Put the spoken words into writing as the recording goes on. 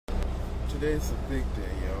Today is a big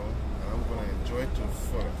day, yo. And I'm gonna enjoy it to the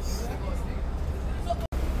fullest.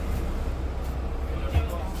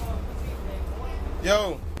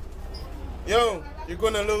 Yo, you're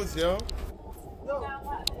gonna lose, yo.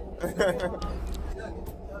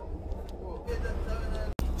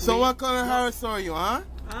 So what color house are you, huh?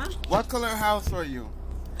 Huh? What color house are you?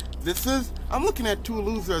 This is, I'm looking at two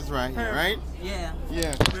losers right here, right? Yeah.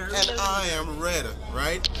 Yeah. And I am red,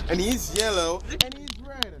 right? And he's yellow, and he's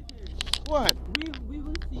red. What? We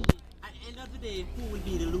will see at the end of the day who will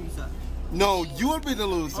be the loser. No, you will be the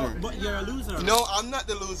loser. Oh, but you're a loser. No, I'm not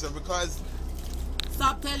the loser because...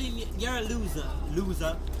 Stop telling me you're a loser.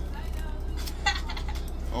 Loser.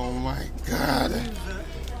 Oh my God. Loser.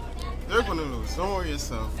 They're gonna lose. Don't worry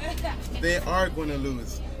yourself. They are gonna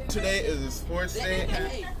lose. Today is a sports day.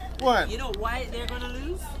 Hey, What? you know why they're gonna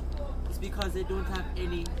lose? It's because they don't have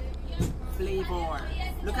any flavor.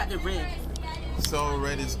 Look at the red. So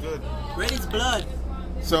red is good. Red is blood.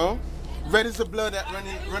 So red is the blood that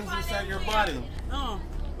runs inside your body. No,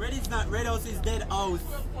 red is not. Red house is dead house.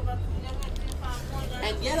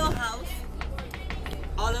 And yellow house,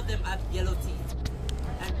 all of them have yellow teeth.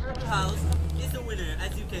 And purple house is the winner,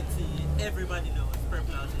 as you can see. Everybody knows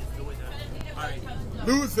purple house is the winner already.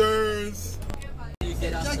 Losers.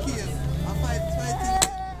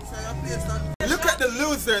 Look at the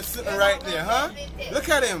loser sitting right there, huh? Look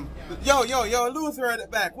at him. Yo, loser at the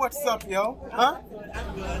back. What's up, yo? Huh?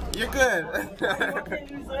 I'm good. You're good.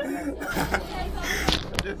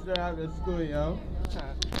 Just drive to school, yo.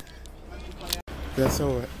 That's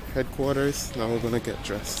our headquarters. Now we're gonna get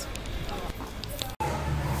dressed.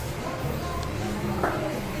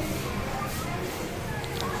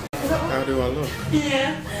 How do I look?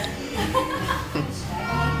 Yeah.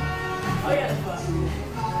 Yeah.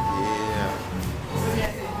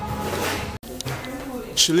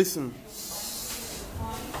 Listen.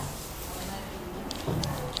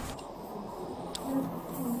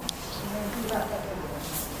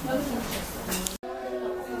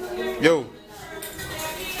 Yo.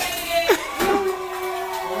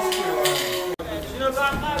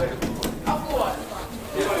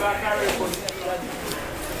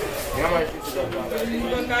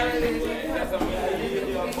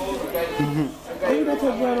 Why you don't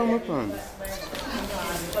have that on my phone?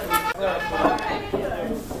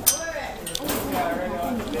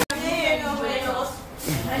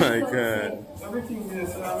 My God.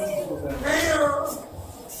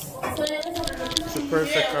 It's a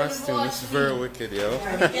perfect costume. It's very wicked, yo.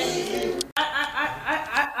 My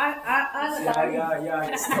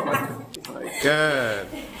God.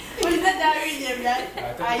 What is that diary name, right?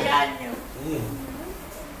 Ayanyo.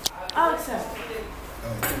 Alexa.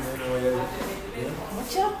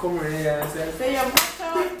 What's up? Come here, say your what's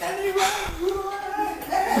up.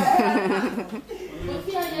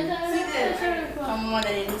 Come on,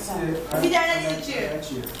 sit down in the chair.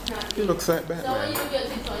 He looks like Batman.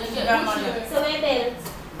 So we belt.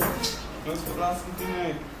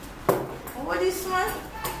 What is one?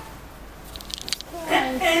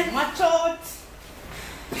 Watch out.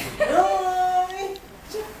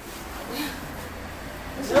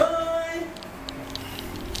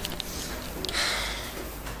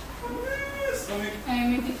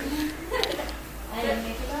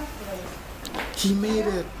 He made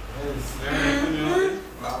it.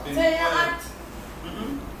 Say that.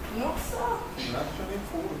 No, sir.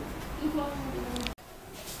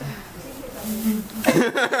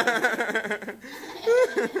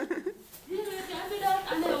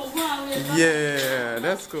 Yeah,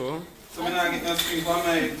 that's cool. So when I get no screen for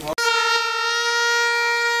my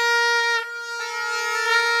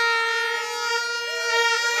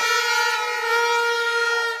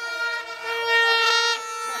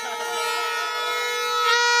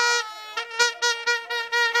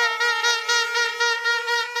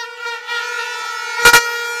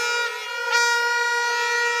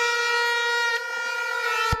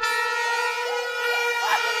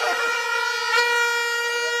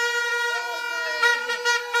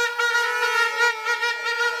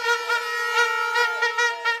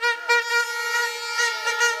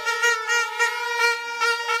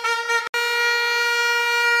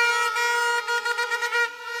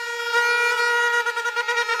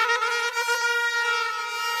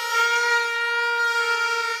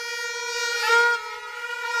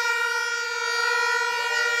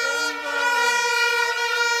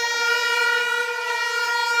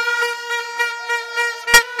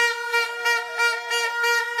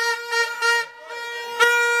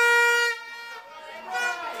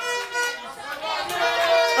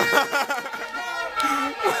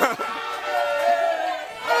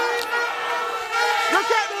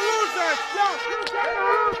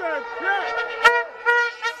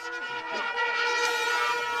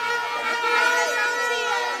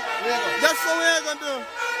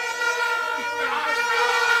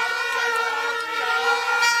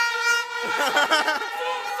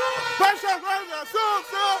Pressure, pressure, soup,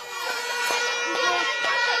 soup.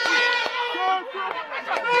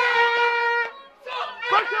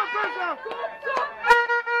 Pressure, pressure.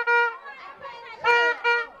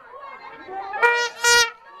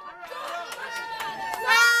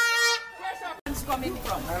 Coming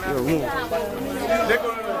from. Look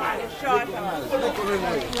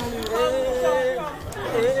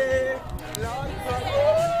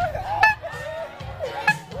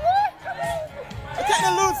at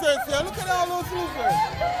the losers here. Look at all those losers.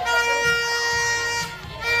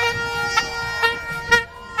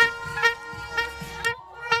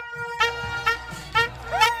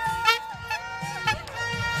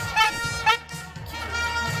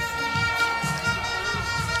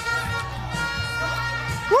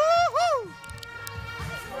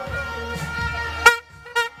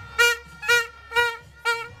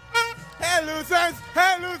 Hey losers!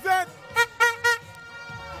 Hey losers!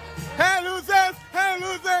 Hey losers! Hey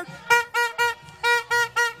losers!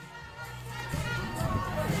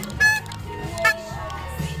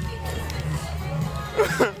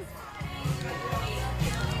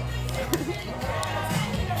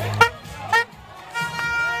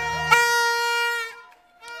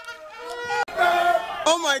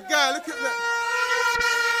 Oh my God! Look at that!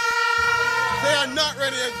 They are not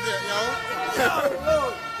ready as yet, yo.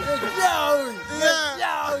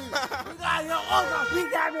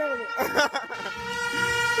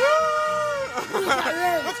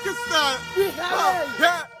 Let's get started.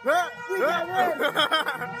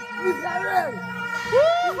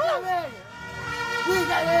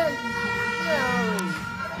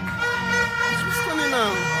 What's funny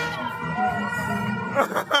now?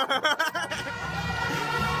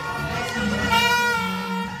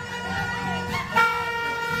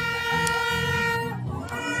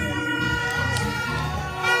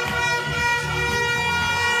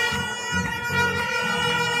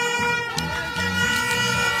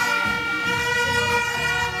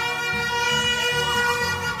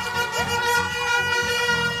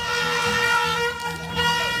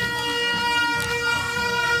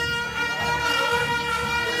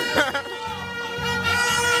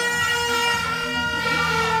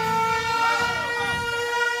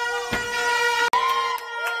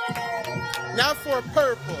 Now for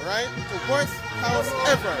purple, right? The worst house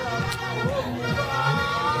ever.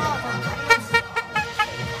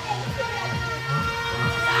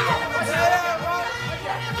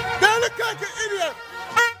 They look like an idiot.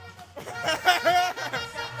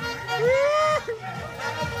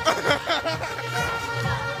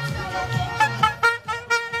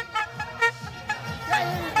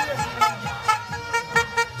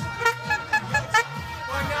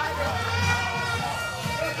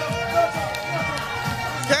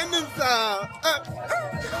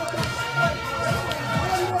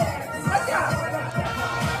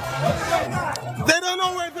 They don't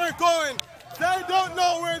know where they're going. They don't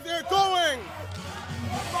know where they're going.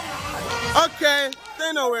 Okay,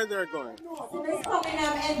 they know where they're going. We're coming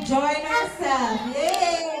up enjoying ourselves.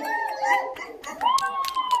 Yay!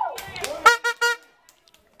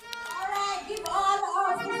 All right, give all the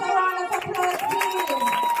artists a round of applause, please.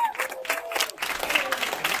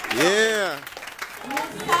 Yeah. We'll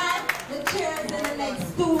start the chairs in the next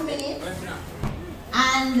 2 minutes.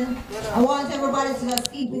 And I want everybody to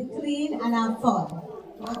just keep it clean and have fun.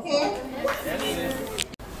 Okay?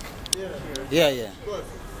 Yeah. Good.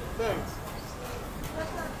 Thanks.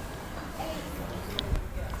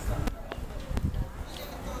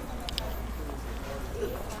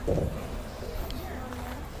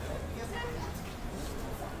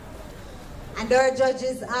 And our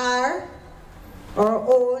judges are our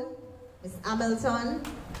own Miss Hamilton,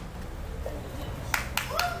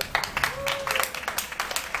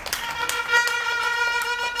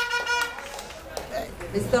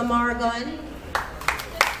 Mr. Morgan,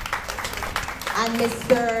 and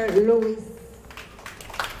Mr. Lewis.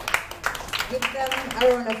 Give them a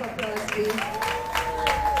round of applause, please.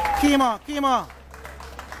 Kima.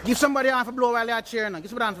 Give somebody a hand for blow while they're cheering. Give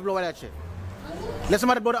somebody a hand for blow while they're cheering. Let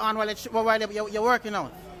somebody blow the hand while you're working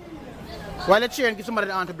out. While they're cheering, give somebody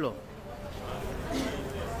the hand to blow.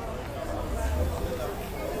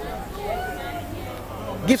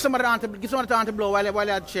 Give somebody the hand to blow while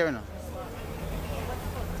they're cheering.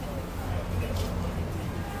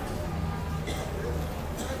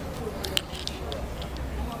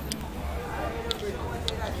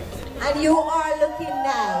 And you are looking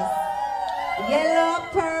nice. Yellow,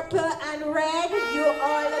 purple, and red, you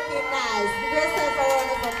are looking nice. Give yourself a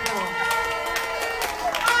round of applause.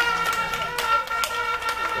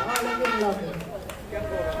 You are looking lovely.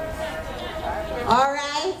 All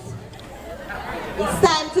right. It's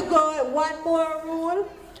time to go one more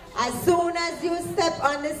As soon as you step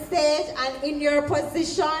on the stage and in your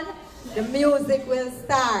position, the music will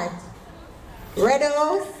start.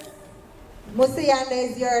 Redos, Musianda,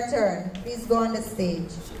 is your turn. Please go on the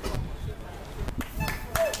stage.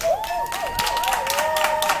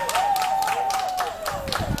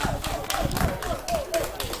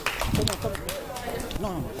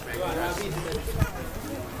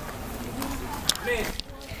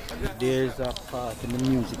 There's a part in the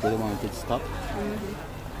music where they want it to stop.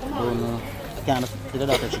 I don't know. I can't see the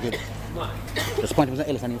doctor should get just point to the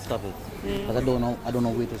elephant and stop it. Because I don't know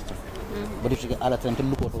where to stop. But if she get all the time to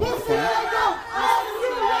look out for it.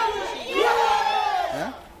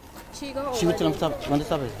 Yeah? She will tell him stop want to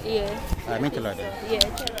stop it? Yeah. I meant to like that. Yeah,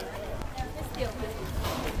 tell her.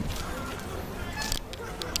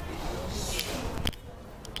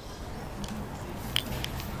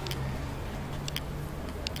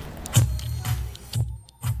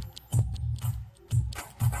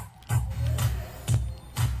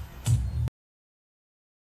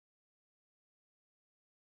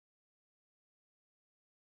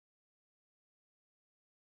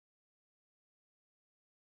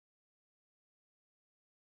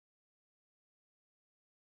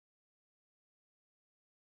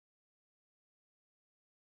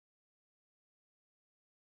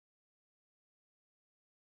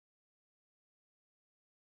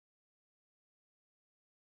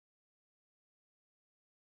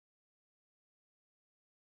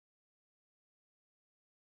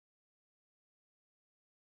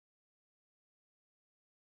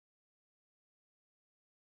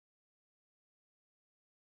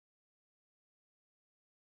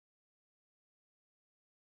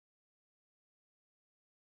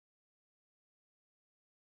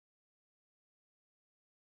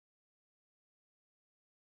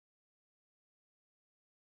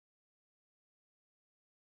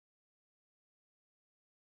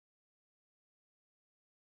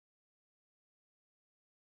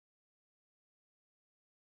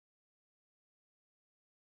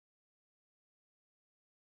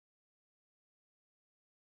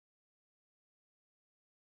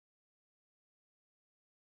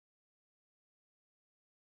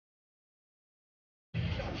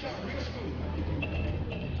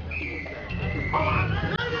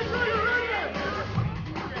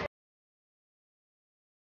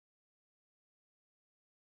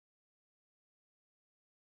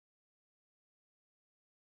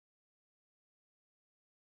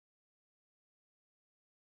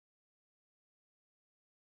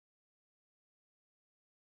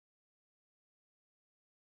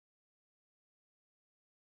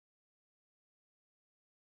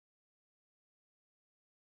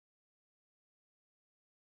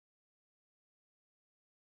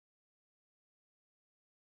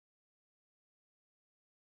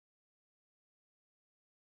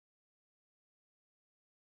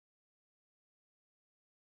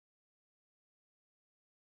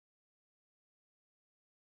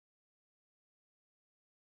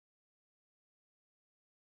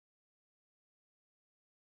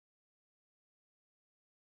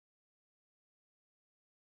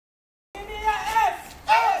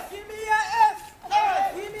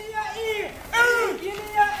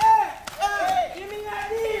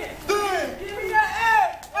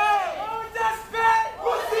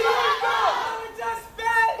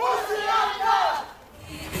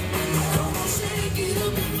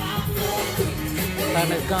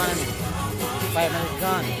 gone. 5 minutes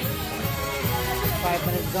gone. 5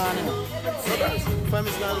 minutes gone. 5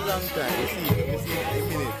 minutes gone a long time. You see 8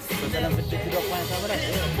 minutes. So tell them to pick it up points over there.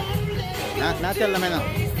 Now tell them now.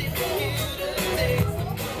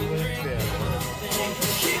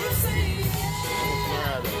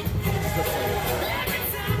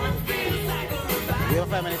 We have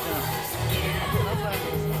 5 minutes now.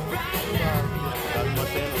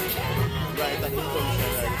 Right at the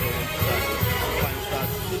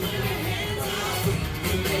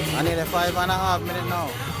I need a 5.5 minutes now.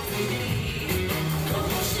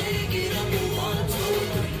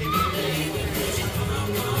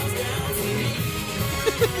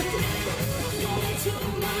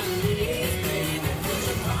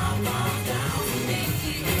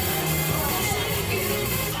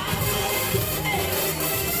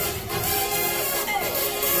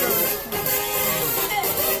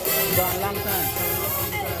 Gone a long time.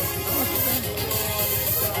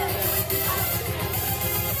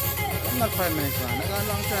 Not 5 minutes, man. I got a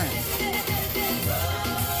long time.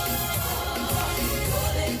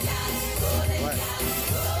 What?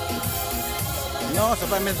 No, so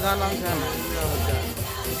 5 minutes got a long time.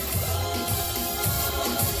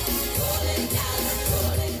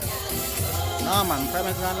 No, man. 5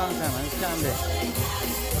 minutes got a long time, man. It's time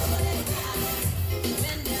there.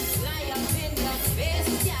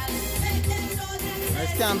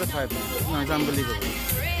 can't be 5 minutes. No, it's unbelievable.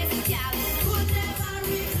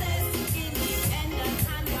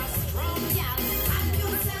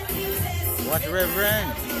 What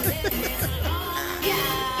reverend?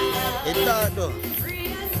 It's hard though.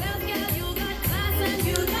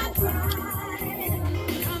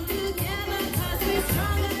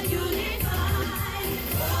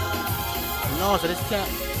 No, so this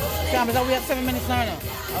can't be that we have 7 minutes now.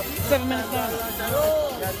 7 minutes now.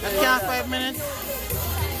 That can't 5 minutes.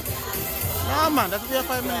 No man, that's we have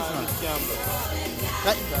 5 minutes now.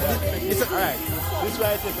 Alright, this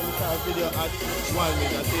right here from the video at 1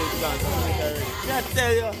 minute. I say it's done 2 minutes already. I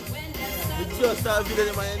tell you, we just start video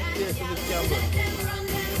in my end here from this camera.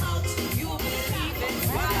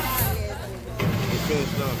 It's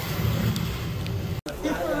finished now.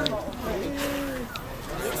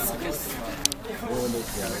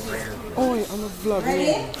 Oh, I'm a vlog.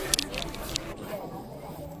 Ready?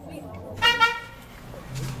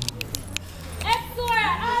 Exora,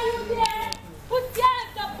 are you there? Put your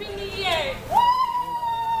hands up in the air. Woo!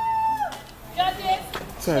 Judges.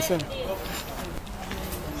 Sorry.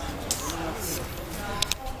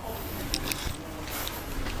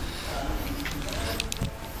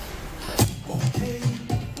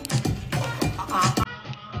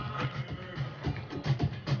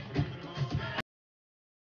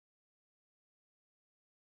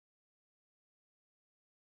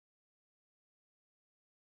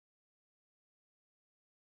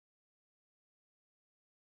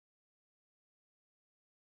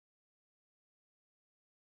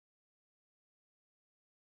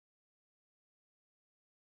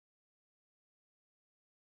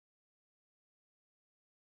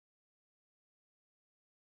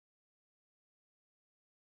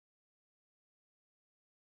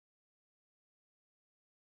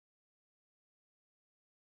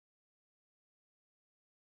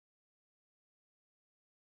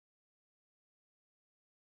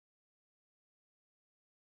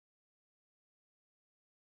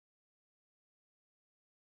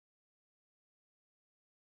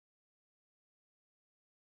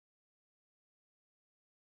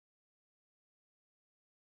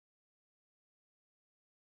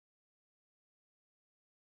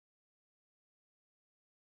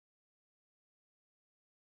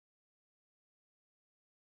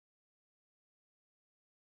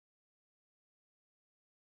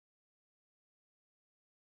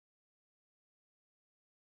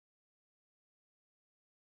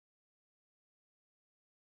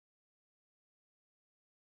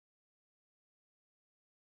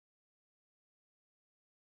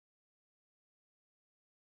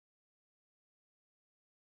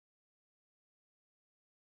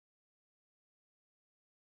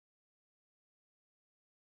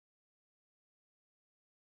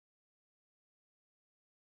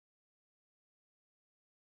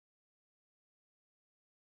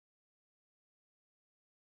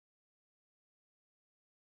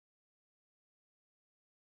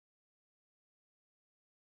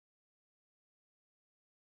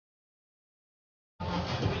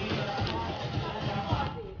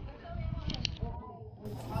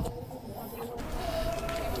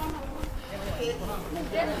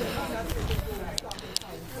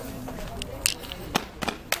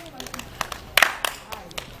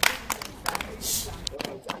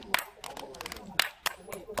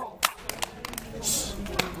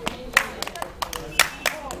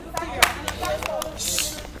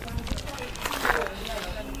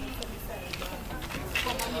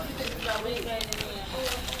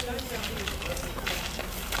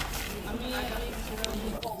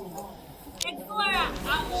 Exora,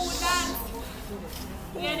 Auna.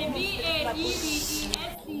 Yani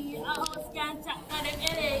BADDESC, Ahos can chat on the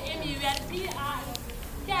LA, MULPR.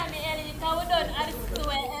 Kami LA, Kawadon, Aristo,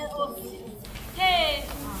 LOC. Hey,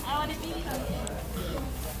 I want to be here.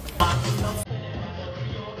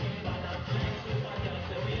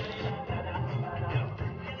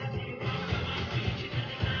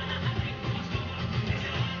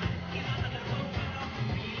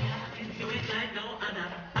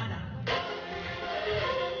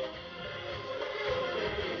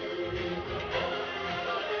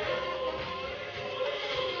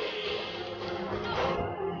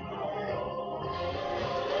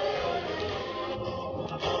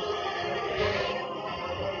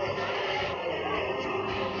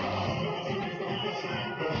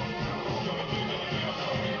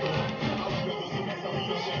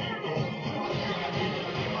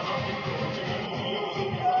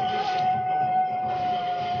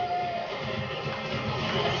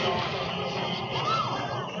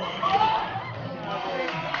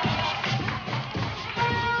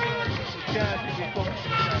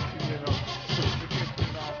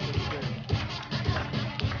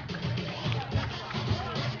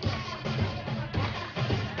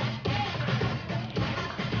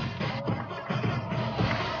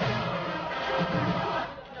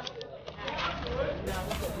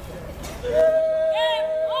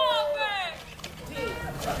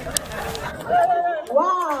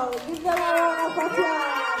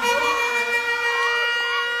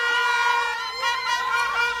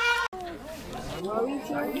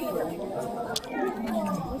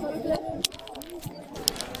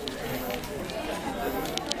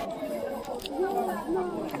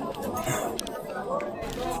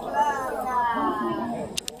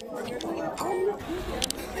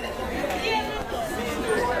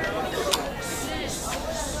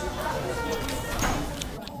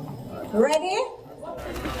 Ready?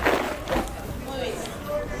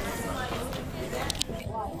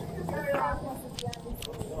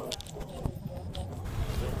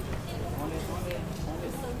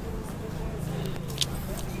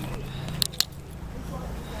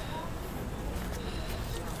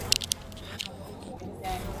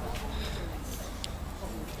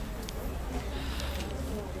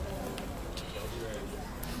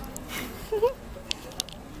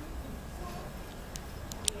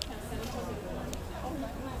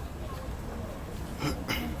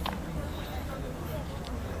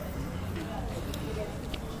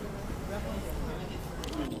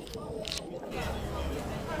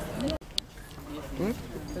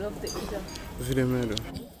 What's the matter?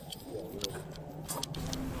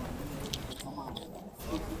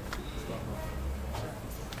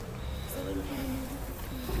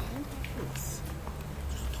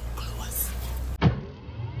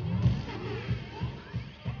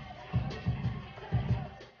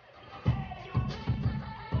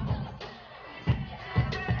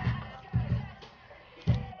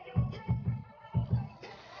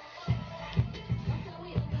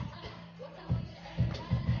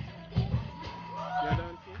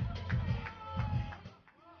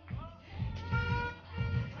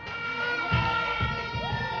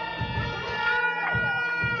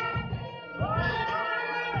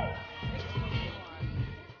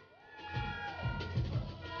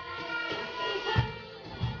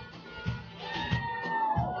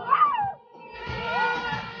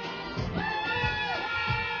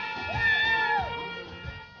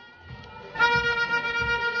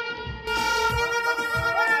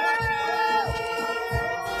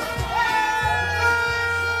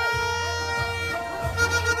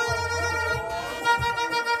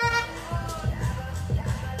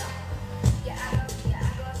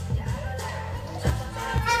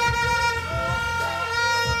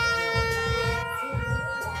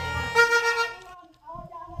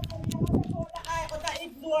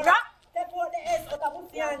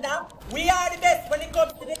 We are the best when it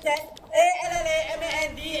comes to the test.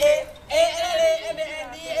 A-L-L-A-M-A-N-D-A.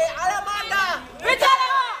 A-L-L-A-M-A-N-D-A. Alamanda!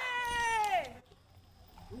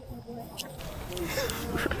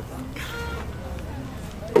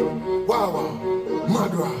 Wow, wow,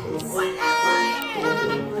 Madra.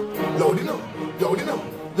 Load it up, load it up,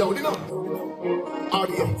 load it up.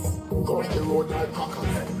 Audience, going the road like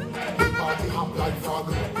cockers. The party hop like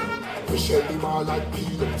fog. We shell them all like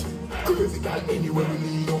peanut. Crazy guy anywhere we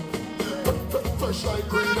lead up. Fresh like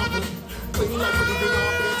green apple. Clean like a living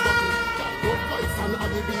off base buckle. Got no fights and at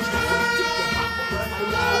the beach buckle. Take the pop up and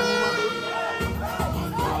I love my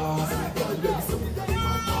boss, my legs up.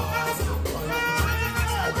 My boss,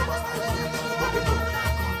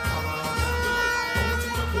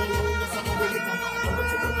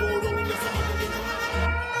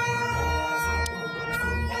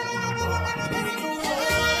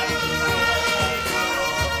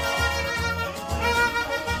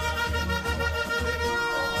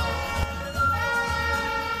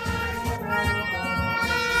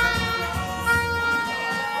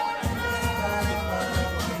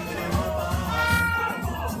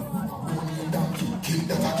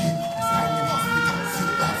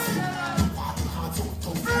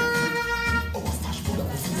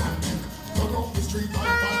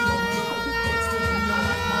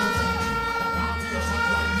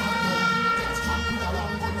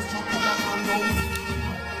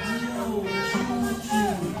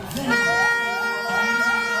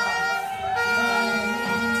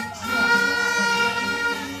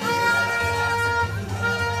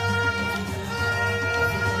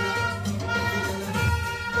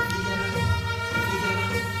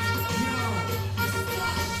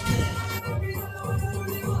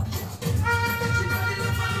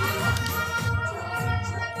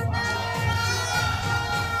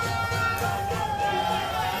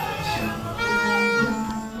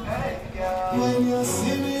 When you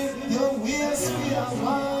see me, your waist feel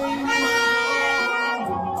fine.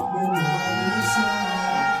 When you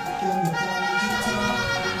smile, can you play guitar?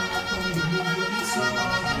 When you move your song,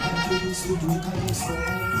 and you used to do calypso.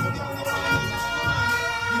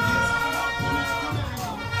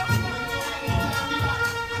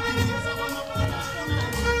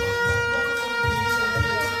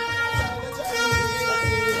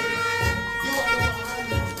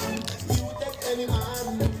 Any man,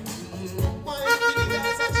 why?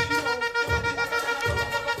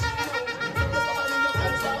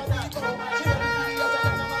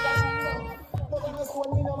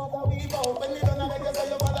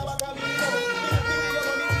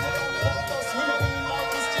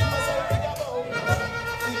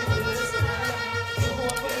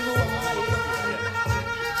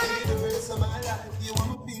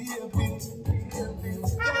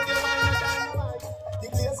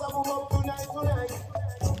 boom up tonight.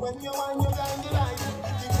 When you want you blind the light,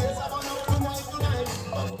 the place I burn up tonight.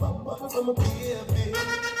 Bum from a baby,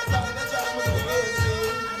 starting the jam was crazy.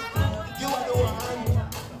 You are the one,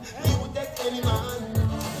 you would take any man.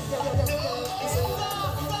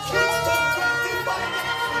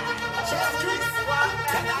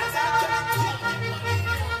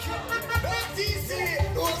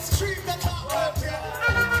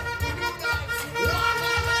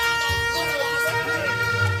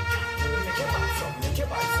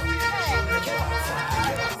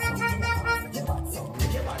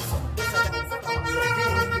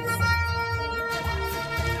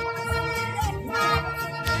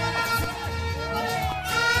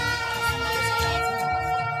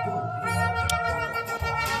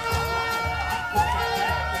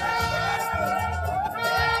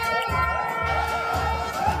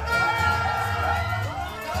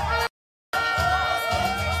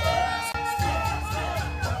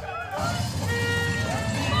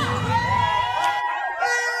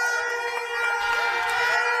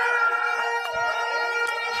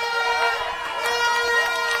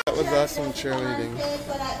 That was awesome cheerleading.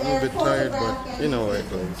 I'm a bit tired, but you know where it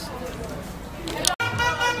goes.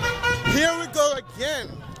 Here we go again.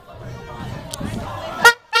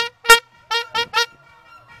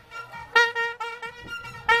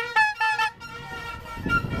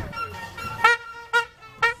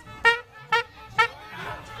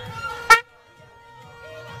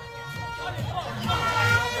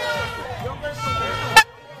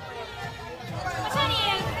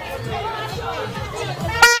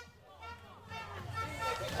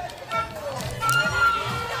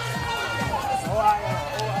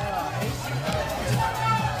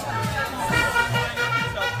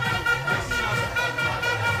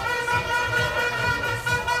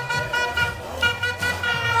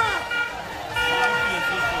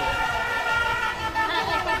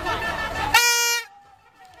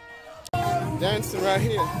 Dancing right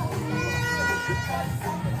here.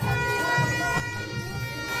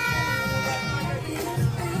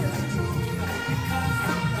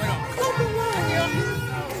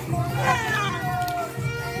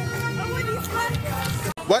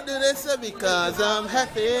 What do they say? Because I'm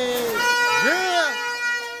happy. Yeah.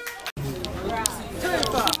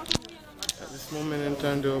 At this moment in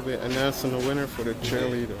time, they'll be announcing the winner for the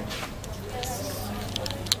cheerleader.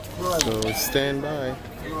 So stand by.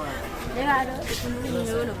 Yeah.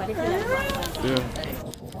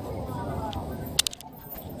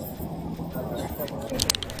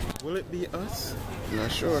 Will it be us? I'm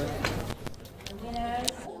not sure.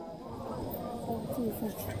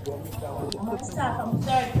 I'm going to start from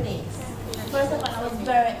third place. First of all, I was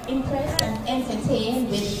very impressed and entertained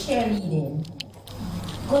with the cheerleading.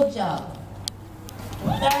 Good job.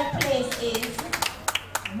 Third place is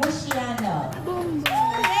Mushiana.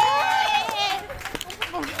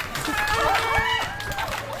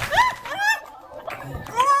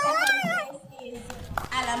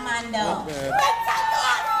 Alamando. Not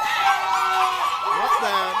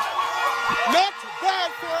bad. Not bad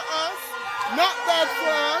for us. Not bad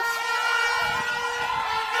for us.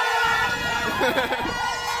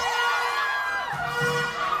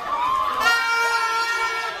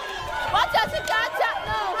 Watch out, you can't chat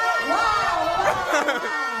now.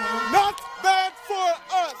 Not bad for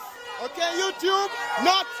us. Okay, YouTube?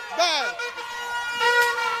 Not bad.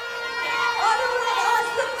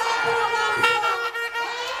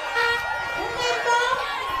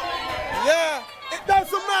 Yeah, it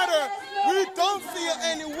doesn't matter. We don't feel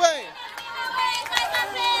any way.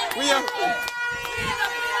 We are.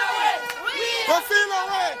 We feel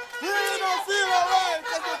alright. We really don't feel alright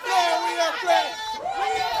because we're playing. We are playing.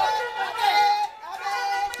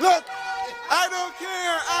 Look, I don't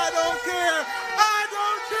care. I don't care. I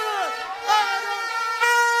don't care. I don't.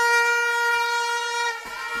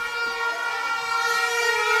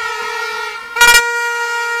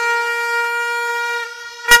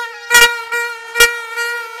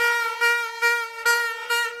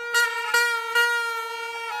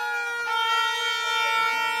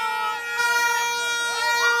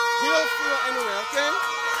 We don't feel anyway, okay?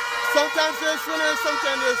 Sometimes there's winners,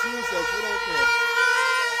 sometimes there's losers. We don't care.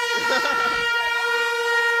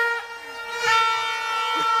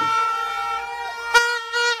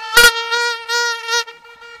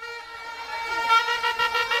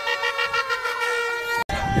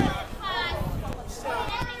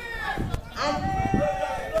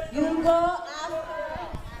 You go after.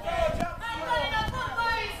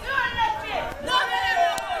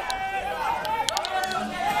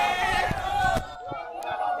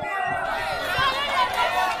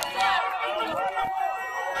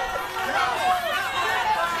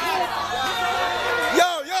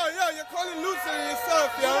 feeling looser than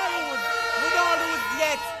yourself, yo. We don't lose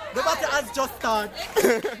yet. The battle has just started.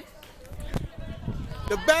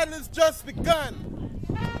 The battle has just begun.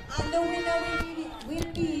 And the winner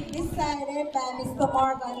will be decided by Mr.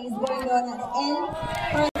 Morgan. He's going on at the end.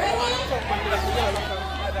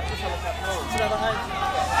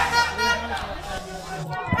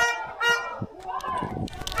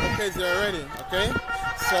 Okay, so you're ready, okay?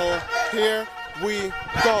 So here we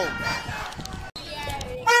go.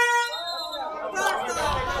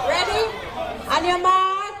 Ready? On your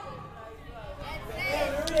mark.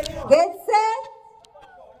 Get set.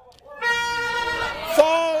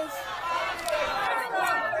 Falls.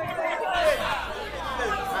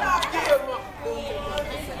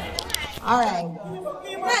 All right.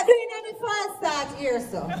 We're not doing any false start here,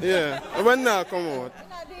 so. Yeah, when now come on. We're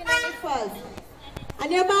not doing any false.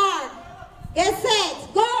 On your mark. Get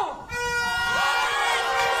set. Go.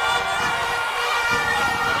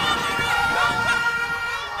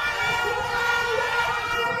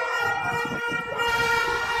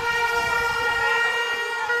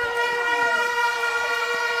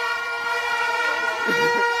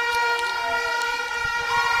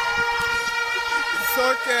 It's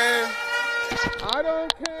okay. I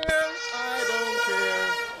don't care. I don't care.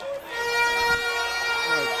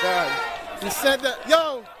 Oh God. He said that.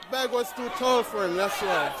 Yo, bag was too tall for him. That's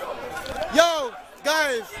why. Yo,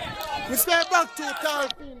 guys, we step back too tall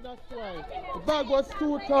for him. That's why. The bag was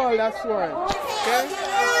too tall. That's why. Okay.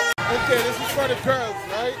 Okay, this is for the girls,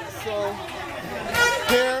 right? So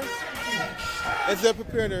here, as they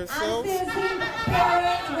prepare themselves.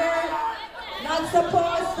 Parents were not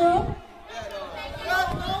supposed to.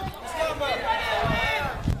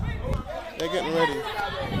 They're getting ready.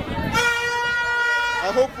 I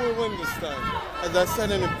hope we'll win this time. As I said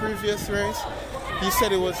in the previous race, he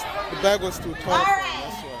said the bag was too tall for him.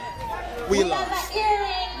 That's why. We lost.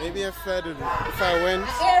 Maybe if I win,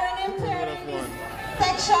 we would have won.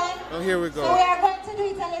 Section. Oh, here we go. So we are going to do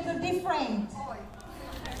it a little different.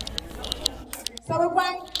 So we're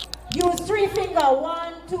going to use 3 fingers.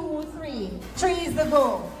 1, 2, 3. 3 is the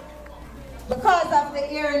goal. Because of the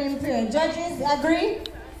hearing impaired. Judges, agree?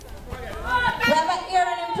 We have an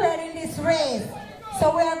hearing impaired in this race. So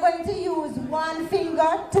we are going to use 1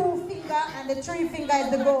 finger, 2 finger, and the 3 finger is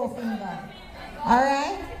the go finger.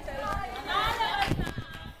 Alright?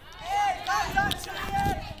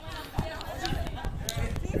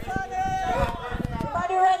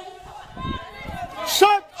 Everybody ready?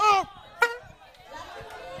 Shut up!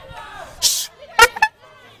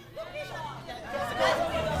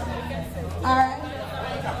 Alright.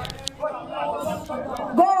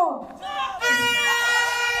 Go!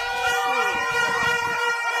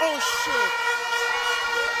 Oh shit!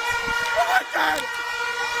 Oh my God!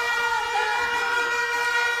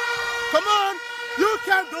 Come on! You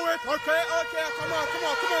can do it! Okay, okay, come on,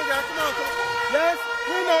 guys, come on. Yes,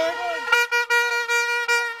 we know it.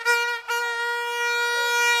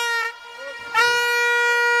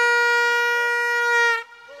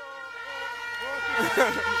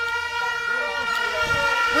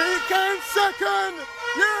 We came second!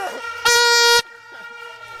 Yeah!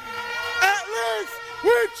 At least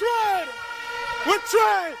we tried! We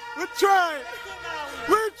tried!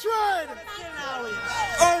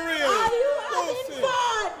 Oh, really? Are you having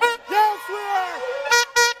fun? Yes, we are!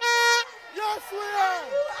 Yes, we are!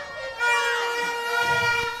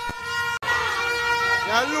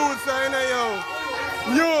 You're a loser, yo.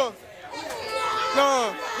 You! No,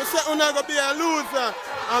 I said you're not going to be a loser,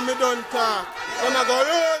 and me don't talk. You're not going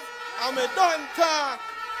to lose, and me don't talk.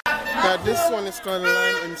 Now this one is called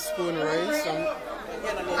lime and spoon rice,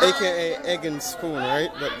 aka egg and spoon,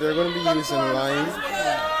 right? But they're going to be using lime,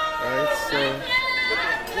 right? So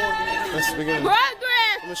let's begin.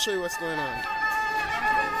 Let me show you what's going on.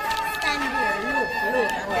 Stand here, look.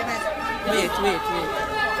 Wait.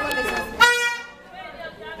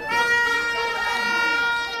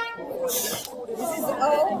 This is O.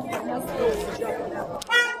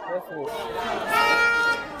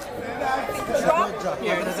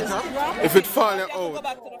 If it falls out,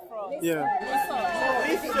 yeah.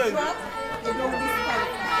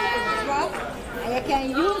 Drop, and you can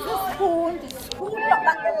use the spoon to scoop up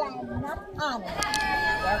back the line, not on. You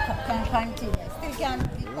can continue. Still can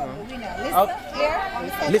become the winner. Listen,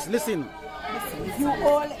 here. Listen. If you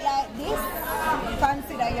hold it like this,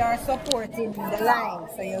 consider you're supporting the line,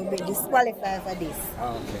 so you'll be disqualified for this.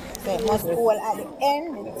 Okay. So you must hold at the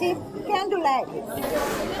end, the tip. You can do like this.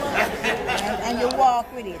 And you walk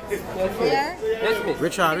with it. Yeah?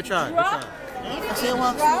 Richard. If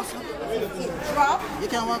you drop, You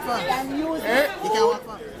can walk fast. you can use it. You can walk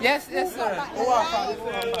fast. Yes, sir.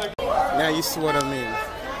 Now you see what I mean.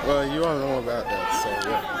 Well, you all know about that, so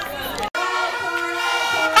yeah.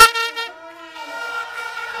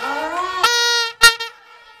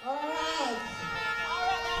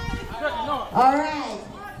 Alright.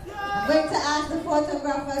 I'm going to ask the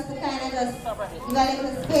photographers to kind of just give a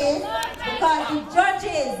little space because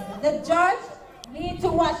the judge need to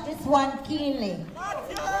watch this one keenly.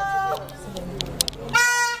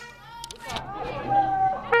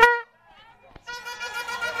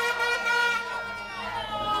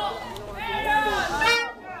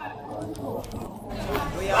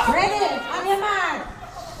 Ready? On your mark.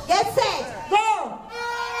 Get set. Go.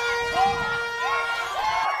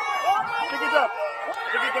 Pick it up.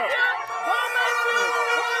 Pick it up.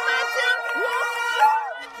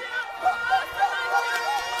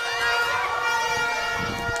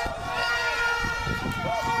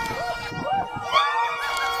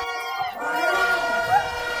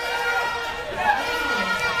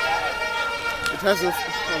 It has a,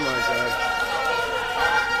 oh my God.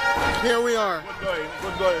 Here we are. Good going,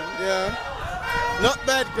 good going. Yeah. Not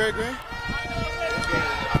bad, Gregory.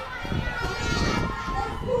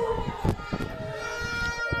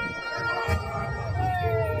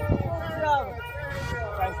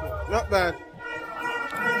 Not bad.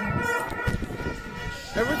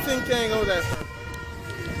 Everything can go that far.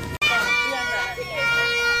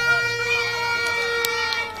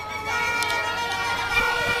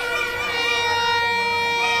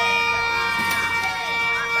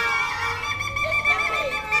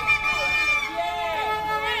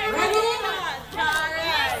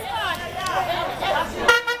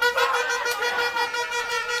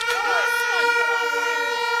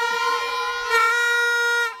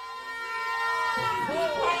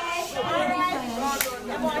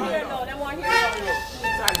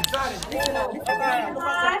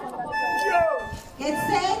 Get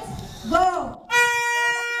set, go.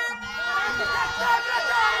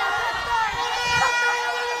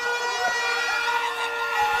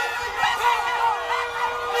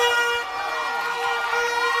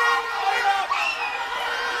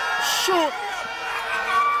 Shoot.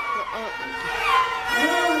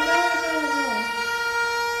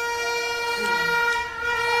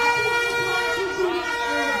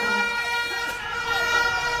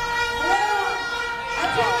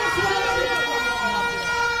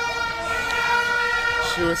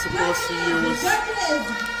 She was supposed to use.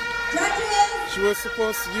 She was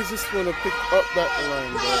supposed to use this one to pick up that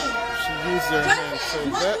line, but she used her hand, so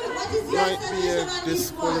that might be a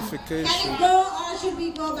disqualification. Go or should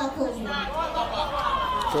we go back home?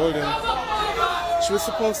 Told him. She was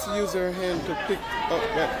supposed to use her hand to pick up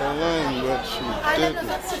that line, but she didn't.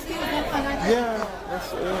 Yeah,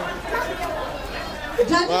 that's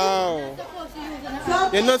it. Wow.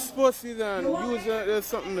 You're not supposed to use her. Use her. There's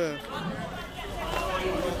something there.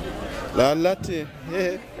 La latte.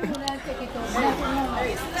 Yeah.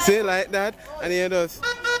 Say like that, and he does.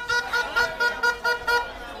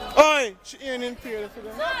 Oi! She ain't in here.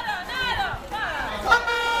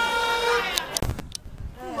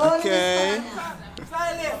 Okay.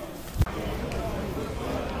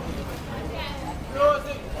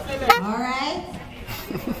 Alright.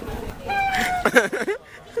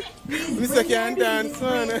 Mr. Can't dance,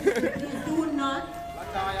 man. Do not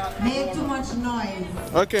make too much noise.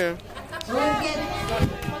 Okay. We'll get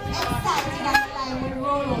excited at the time we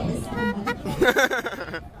roll on this one.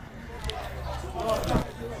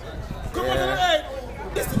 Come on, hey.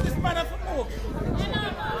 This man of smoke.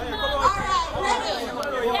 Alright, ready?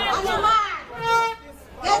 On your mark.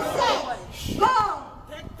 Get set. Go.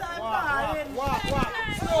 Take time, man. Walk.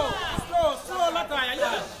 Slow, Latanya.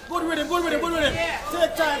 Yeah. Good with him.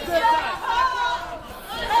 Take time.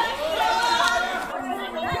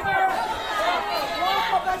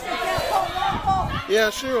 Yeah,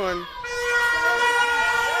 she won.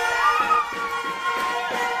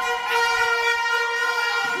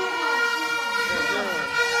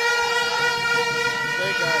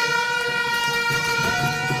 They got it.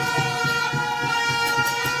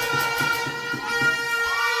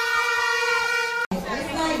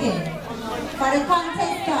 For the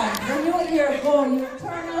contestant, when you hear go, you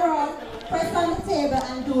turn around, press on the table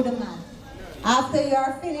and do the math. After you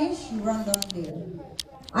are finished, you run down there.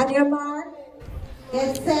 On your mark,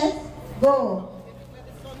 get set, go.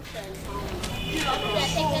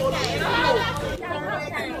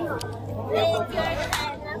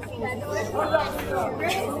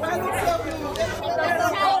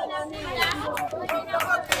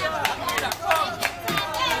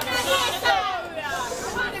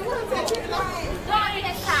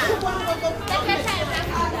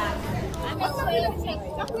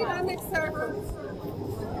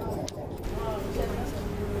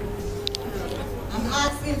 I'm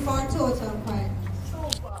asking for total point.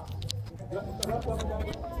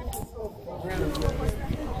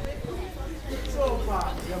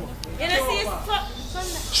 You know,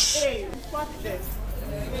 see, Hey, what this?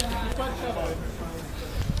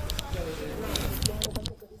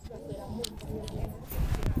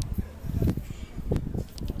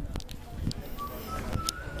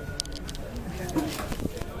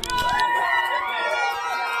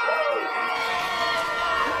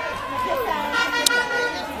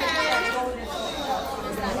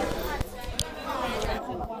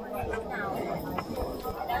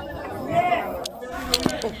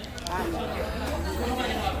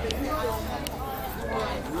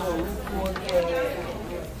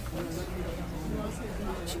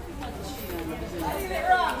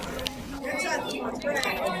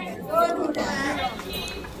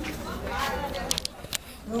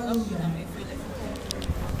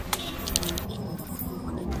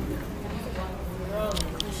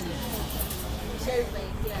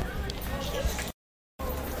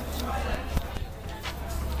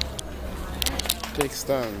 Take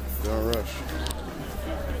stand, don't rush.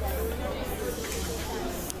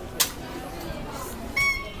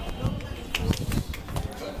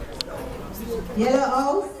 Yellow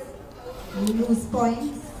House, you lose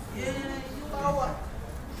points.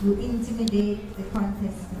 You intimidate the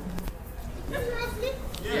contestant.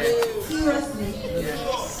 Seriously?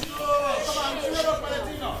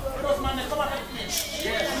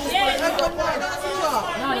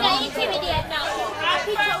 we're not intimidate now. Our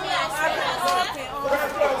picture we are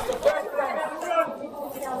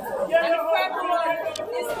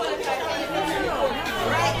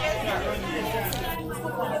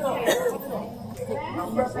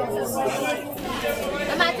I'm going to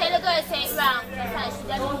tell the girl to say it wrong because she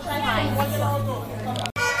doesn't try.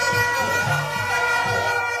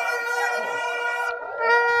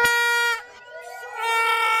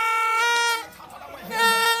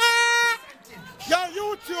 Yo,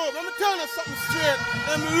 YouTube, let me tell you something straight.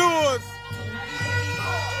 Them lose.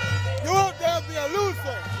 You out there be a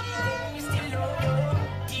loser.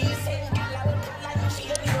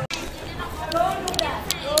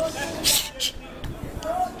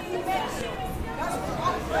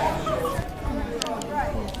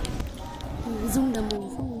 Zoom the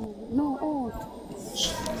move. No, out.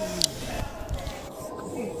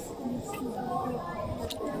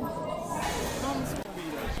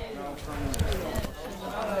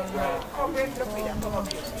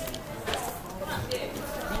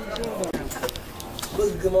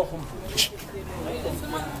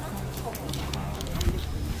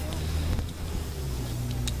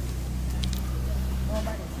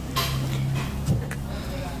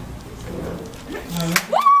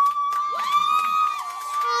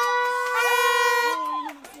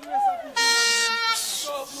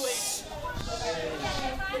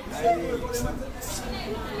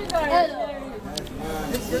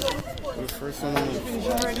 The first one.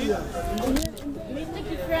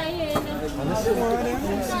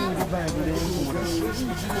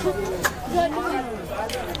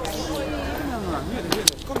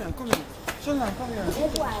 Come here. Shunlan, come here.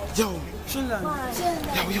 Yo, Shunlan.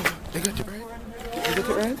 yo, they got it right? They got it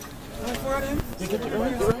right? They got it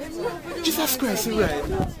right? Jesus Christ, you right.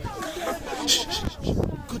 Shh.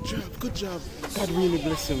 Good job. God really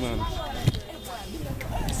bless you, man.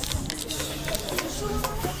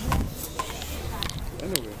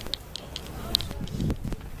 Anyway.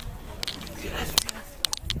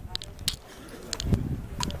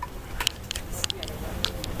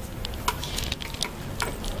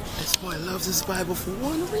 This boy loves his Bible for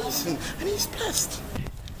one reason, and he's blessed.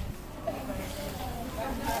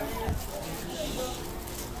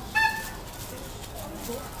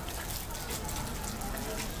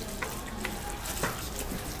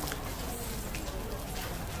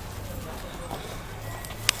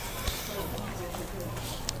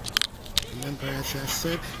 Remember, as I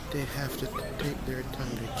said, they have to take their time.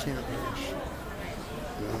 They can't rush.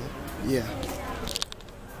 You know? Yeah.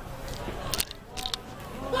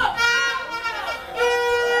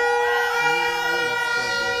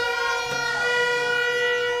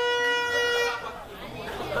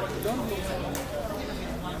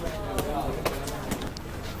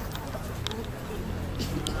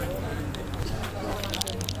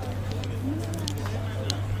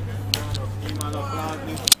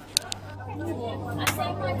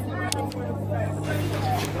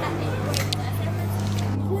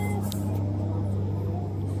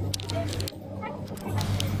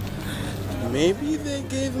 Maybe they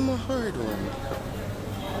gave him a hard one.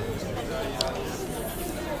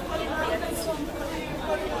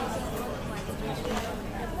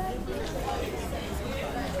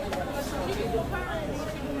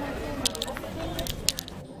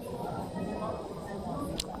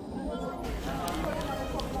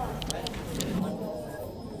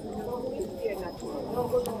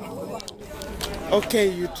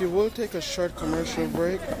 Okay, YouTube, we'll take a short commercial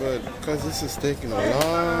break, but because this is taking a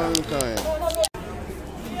long time.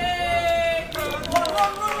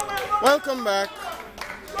 Welcome back.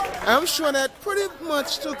 I'm sure that pretty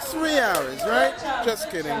much took 3 hours, right? Just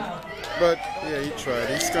kidding. But yeah, he tried.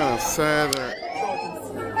 He's kind of sad.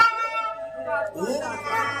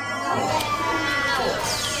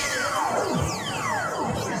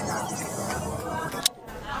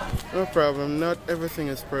 No problem. Not everything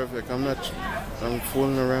is perfect. I'm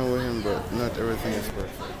fooling around with him, but not everything is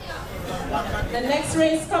perfect. The next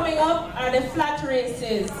race coming up are the flat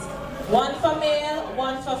races. One for male,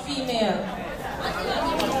 one for female.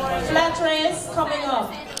 Flat race coming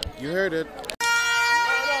up. You heard it.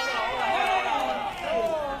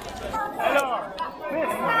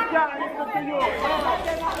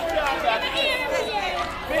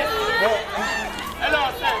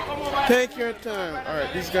 Take your time.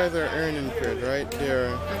 Alright, these guys are earning cred, right?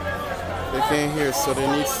 They can't hear, so they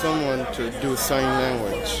need someone to do sign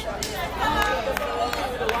language.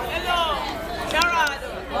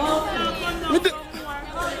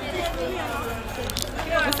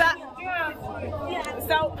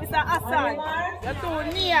 Mr. Hassan, you're too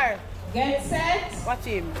near. Get set. Watch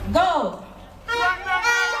him. Go.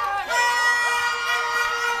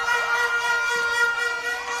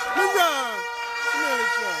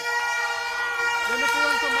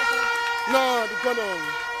 No, the gun on.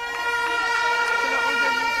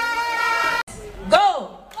 Go.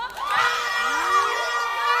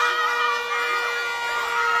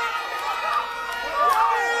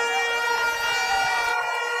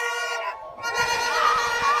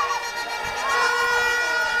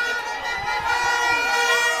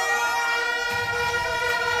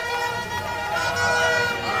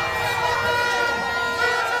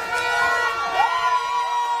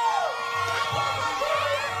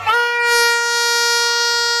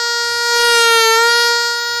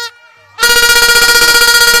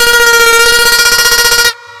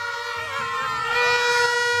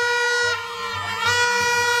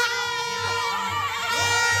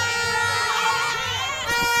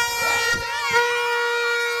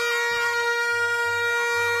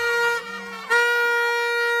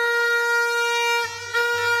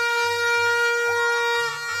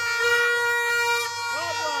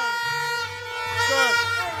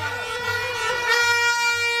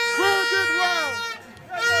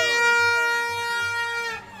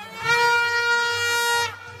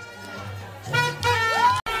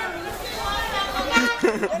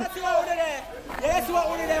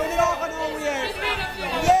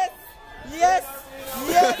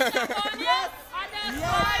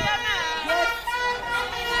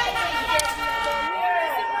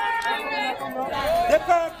 The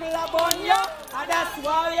purple about you, and that's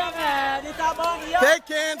why you man. It's about you. They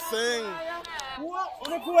can't sing.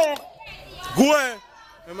 Go.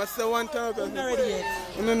 I must say 1,000. I'm not ready yet.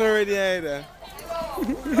 I'm not ready either.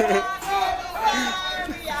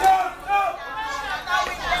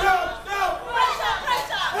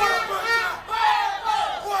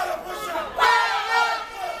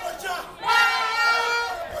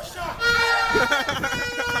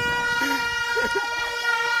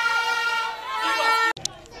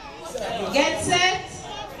 Get set,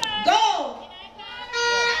 go!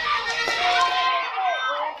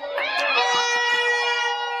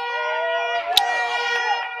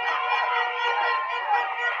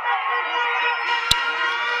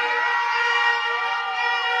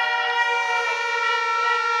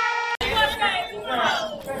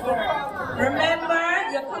 Remember,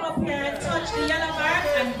 you come up here and touch the yellow mark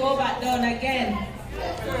and go back down again.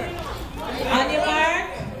 On your mark,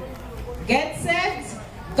 get set,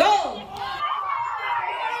 go!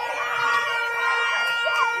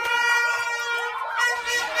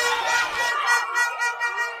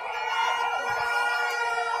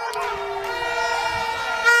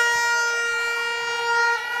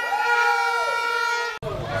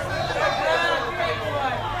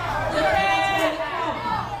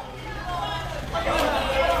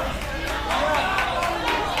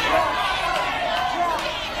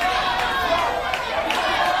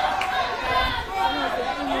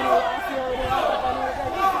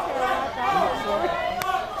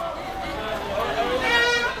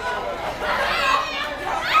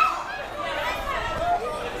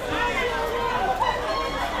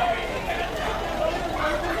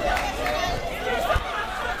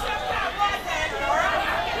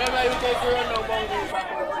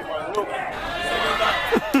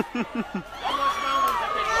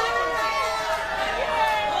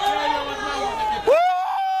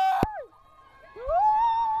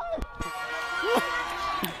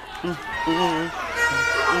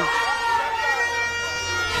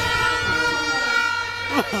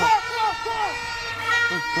 Still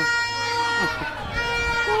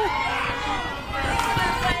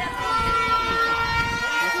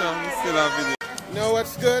have video. You know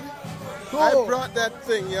what's good? I brought that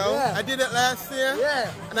thing, yo. Yeah. I did it last year.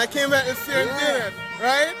 Yeah. And I came back this year and did it.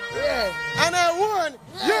 Right? Yeah. And I won.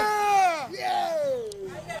 Yeah! Yeah!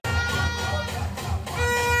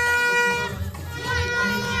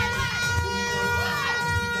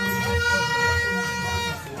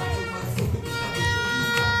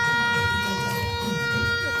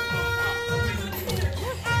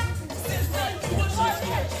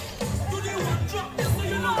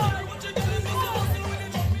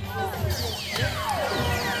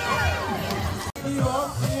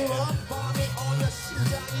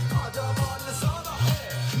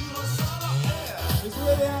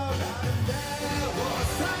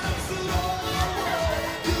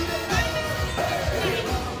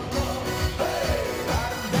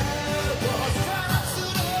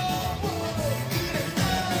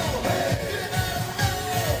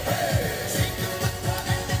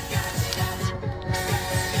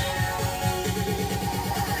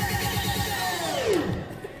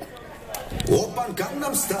 Oppan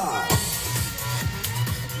Gangnam Style.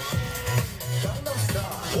 Gangnam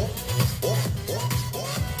Style.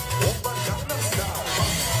 Oppan Gangnam Style.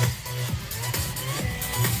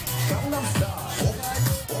 Gangnam Style.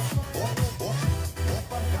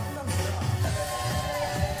 Oppan Gangnam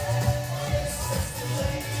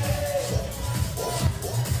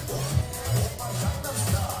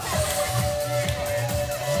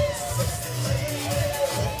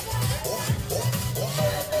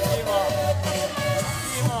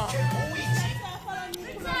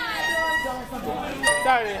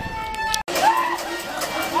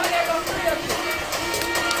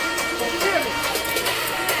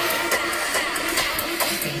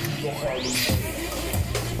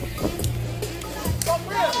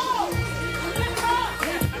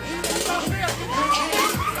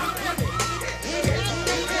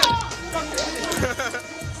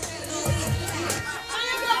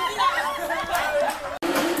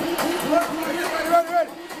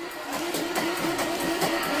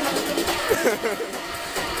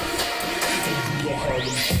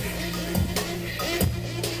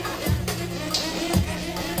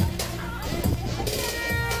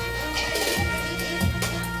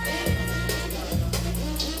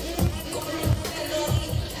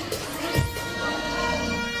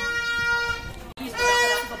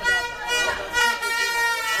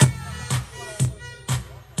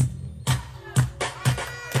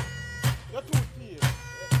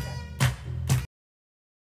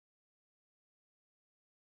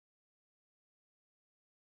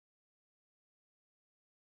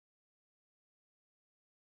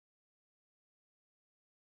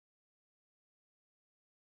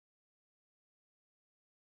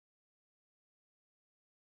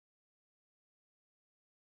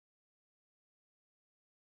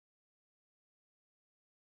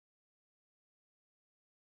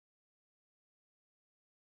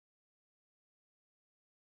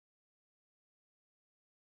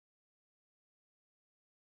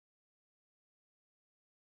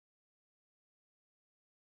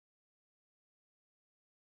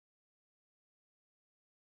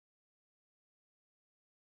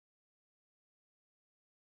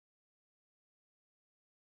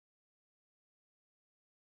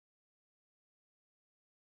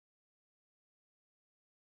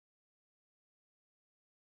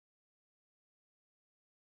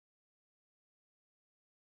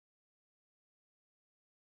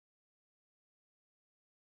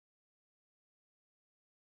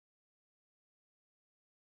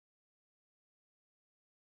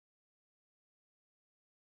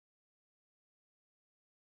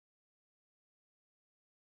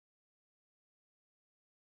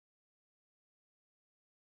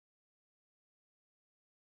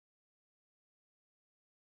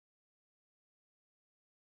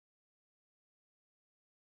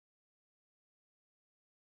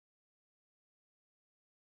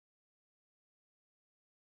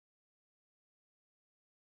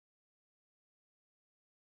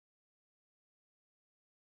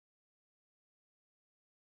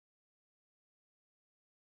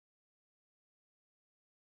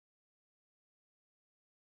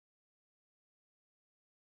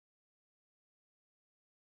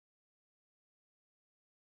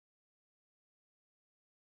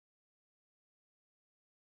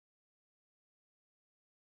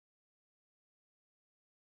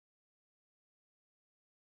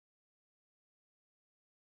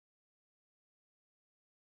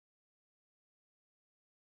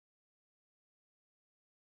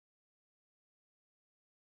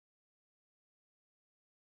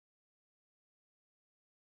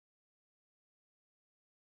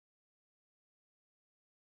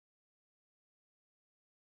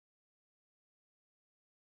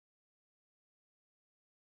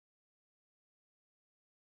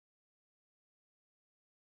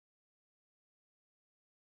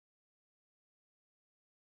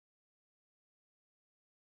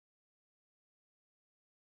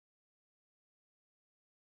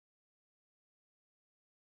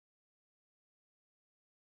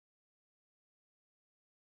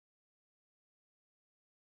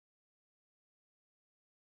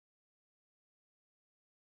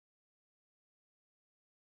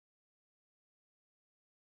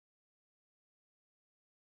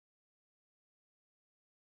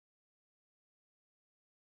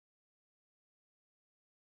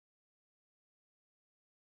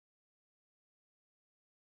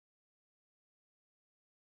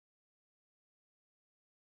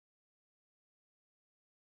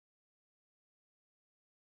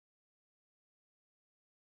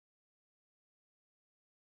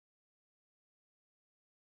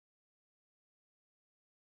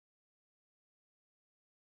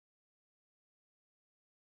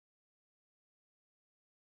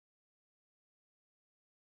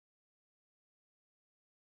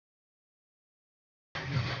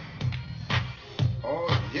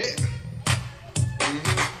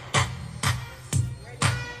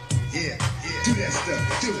that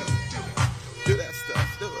stuff. Do it. Do that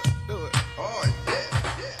stuff. Do it. Do it. Oh,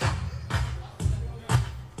 yeah.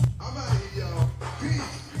 I'm out of here, y'all.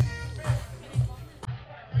 Peace.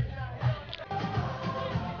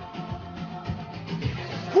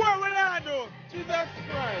 What will I do? Jesus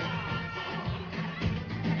Christ.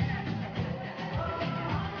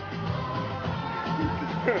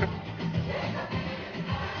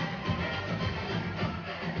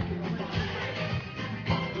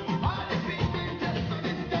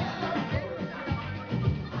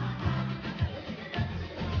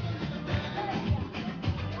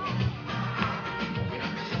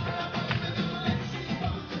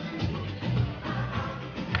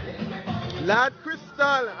 Lord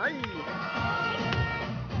Crystal, aye.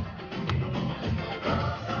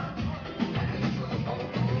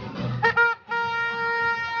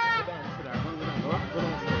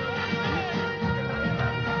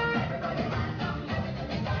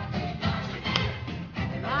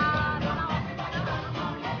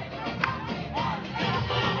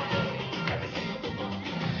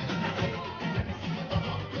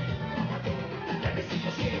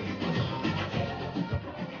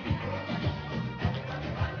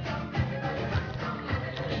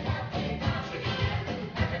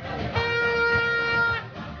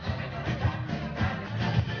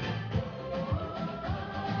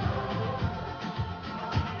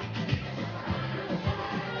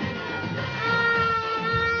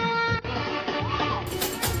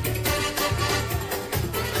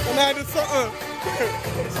 Can I do something?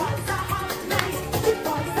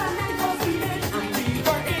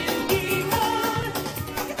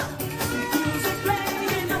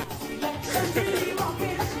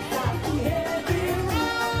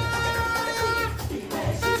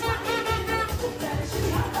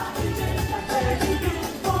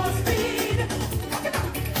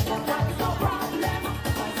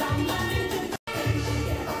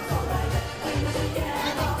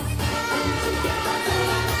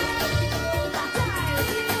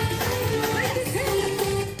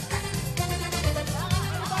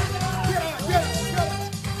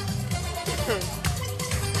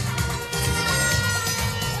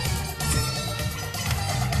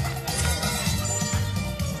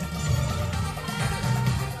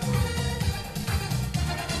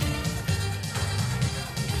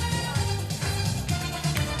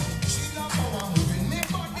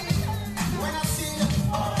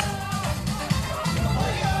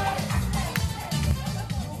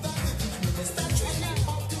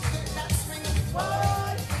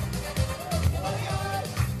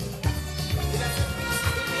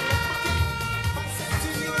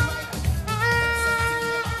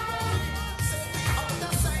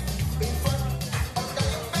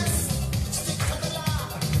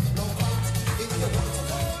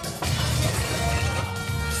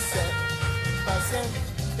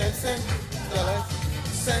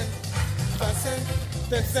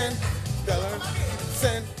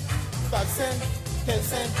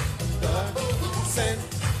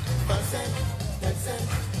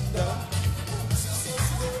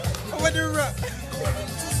 What the rock?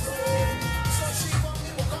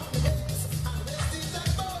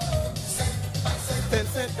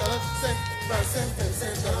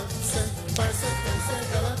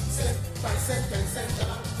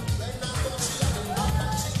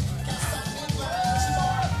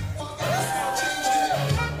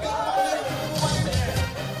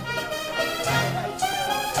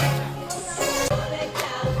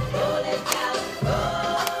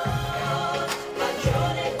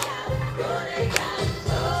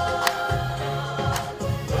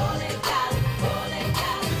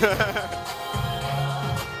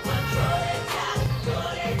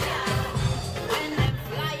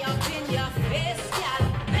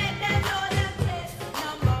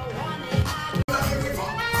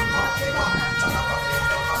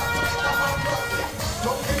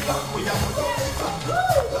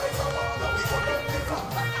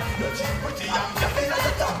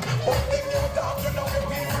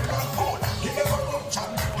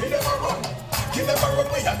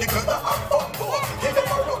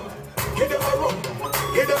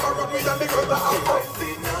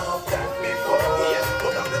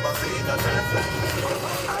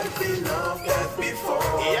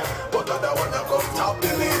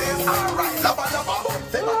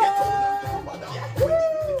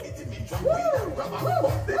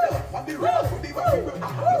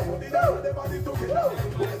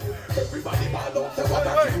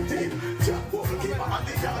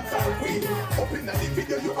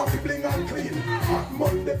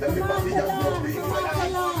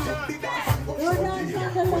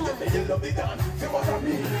 love the dance. Say what I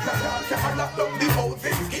mean. That dance say I lock down the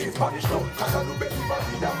housing scheme. Spanish town, cause I do better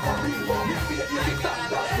body than for me. If we get the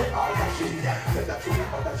standards, we are a she. Say that you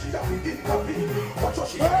remember that she that we didn't have me. Watch what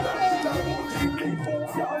she had done. She that won't keep me.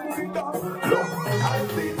 Look,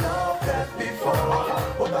 I've seen all that before,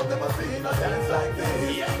 but I've never seen a dance like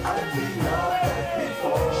this. I've seen all that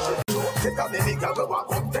before. Take a nigga, we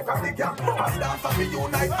walk up, take a nigga, and dance and we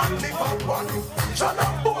unite and live on one. Shut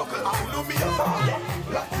up, vocal, I do me a song.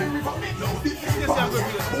 Black river, me know this is fun.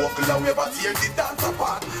 Vocal, I never tear the dance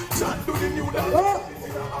apart. John do the new dance.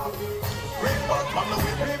 Great bad man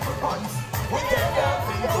with paper pants. We get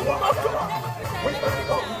dancing to one of the rock. We can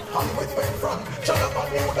go, and we went from. Shut up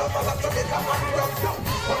and new dance, and that's Jamaica and rock down.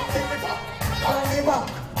 One the river, one the river.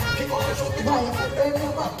 Keep on the show, keep on the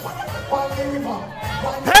river. One the river,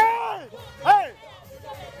 one the river. Hey!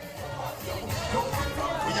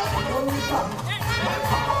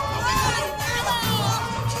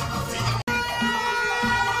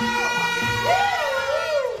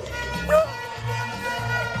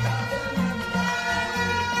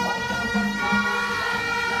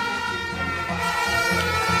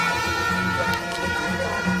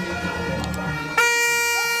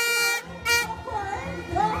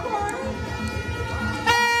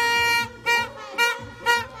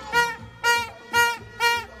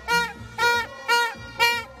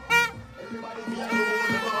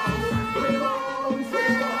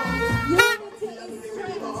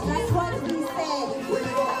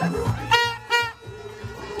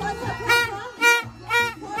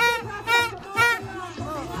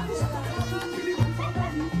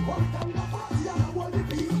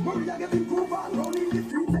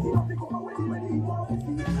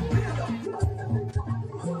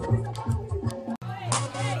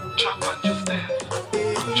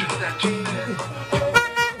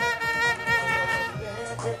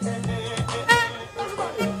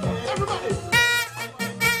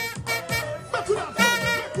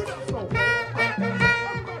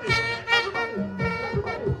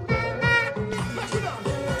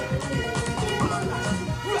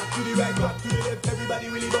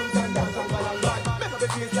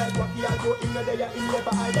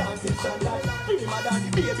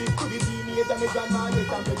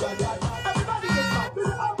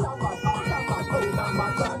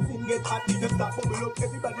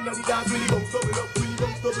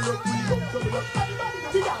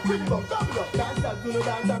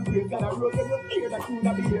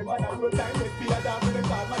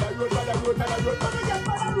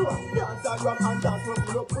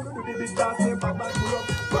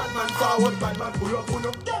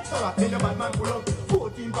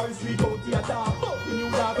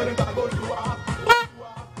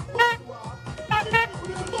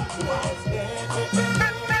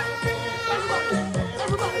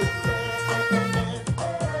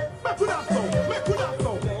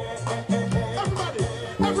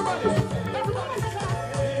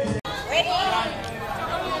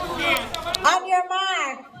 On your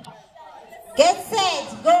mark. Get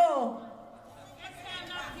set. Go.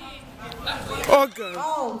 Oh, God.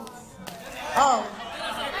 Oh. Oh.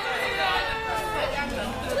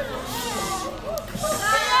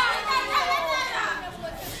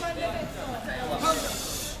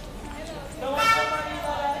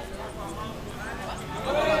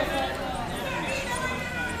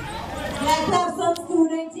 Let's have some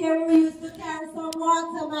students here who used to carry some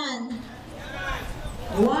water, man.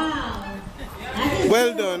 Wow.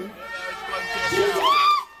 Well done.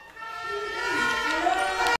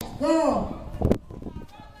 Go.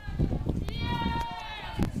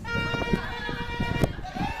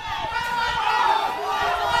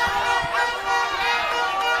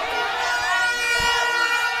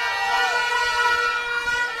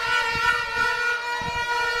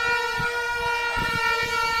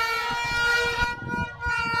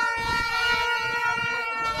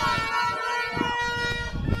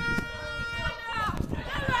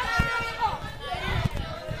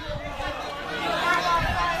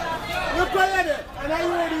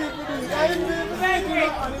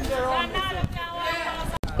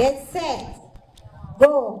 Get set.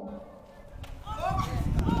 Go.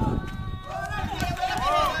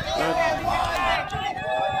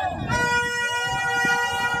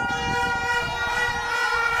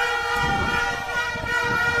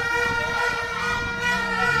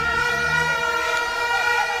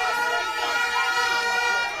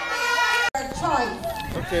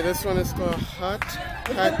 Okay, this one is called Hot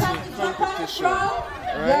Hattie Competition.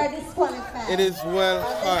 Right? You're disqualified. It is well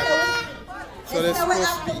hot. So they're supposed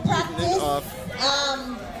to be evening off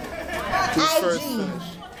to first finish.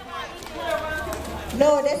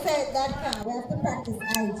 No, they said that can't. We have to practice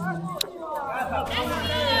IG.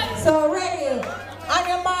 So ready, on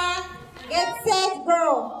your mark, get set,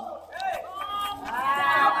 go.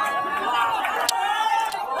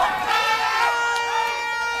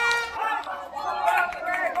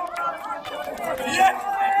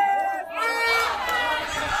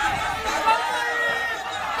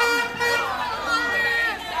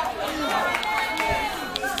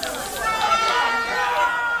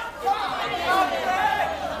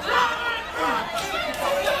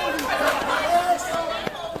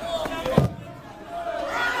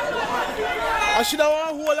 I should have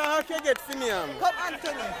one whole I can get for me. Come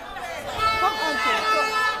Anthony. Come Anthony.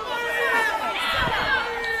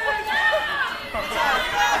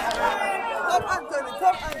 Come Anthony.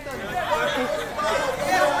 Come Anthony.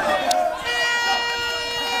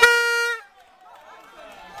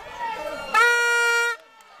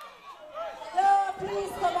 No,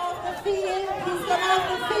 please come off the field. Please come off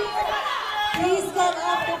the field. Please come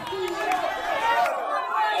off the field.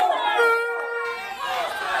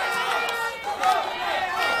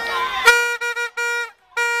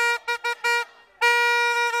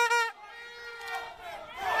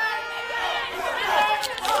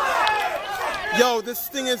 Yo, this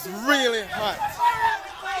thing is really hot.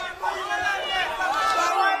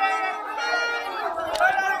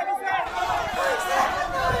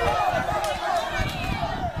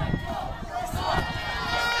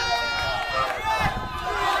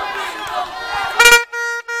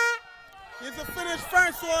 Here's the finished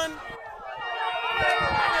first one.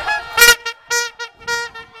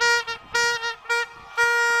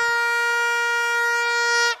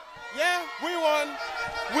 Yeah, we won.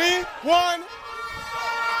 We won.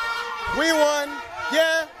 We won,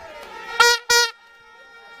 yeah.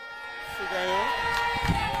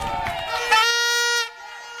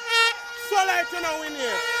 So like to know win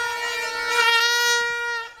here.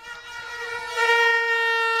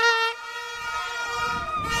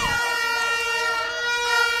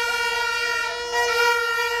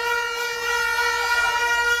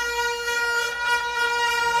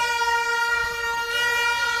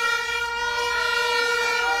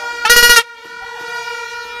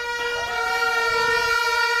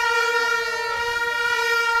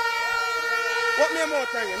 What me more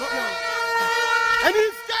time? What me? And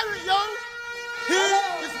he's scary, yo.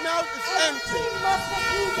 His mouth is empty. He must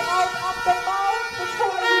eat out of the mouth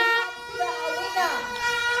before he consider a winner.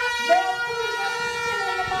 No food must be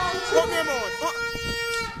in the mouth. What me more?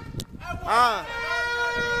 Ah.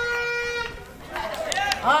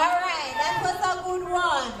 All right, that was a good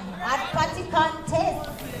one. At party contest.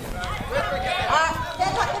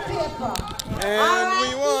 Take up the paper. And all right, we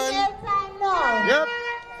won. Female time now. Yep.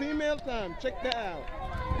 Female time. Check that out.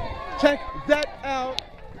 Check that out.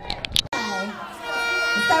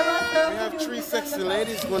 We have 3 sexy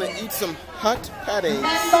ladies gonna eat some hot patties.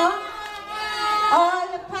 Remember, all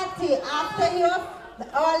the patty after you,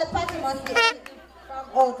 all the patty must be eaten from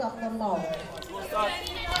out of the mouth.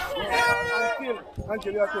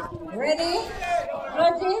 Ready?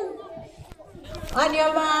 Judges? On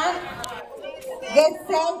your mark. Get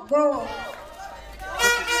set, go.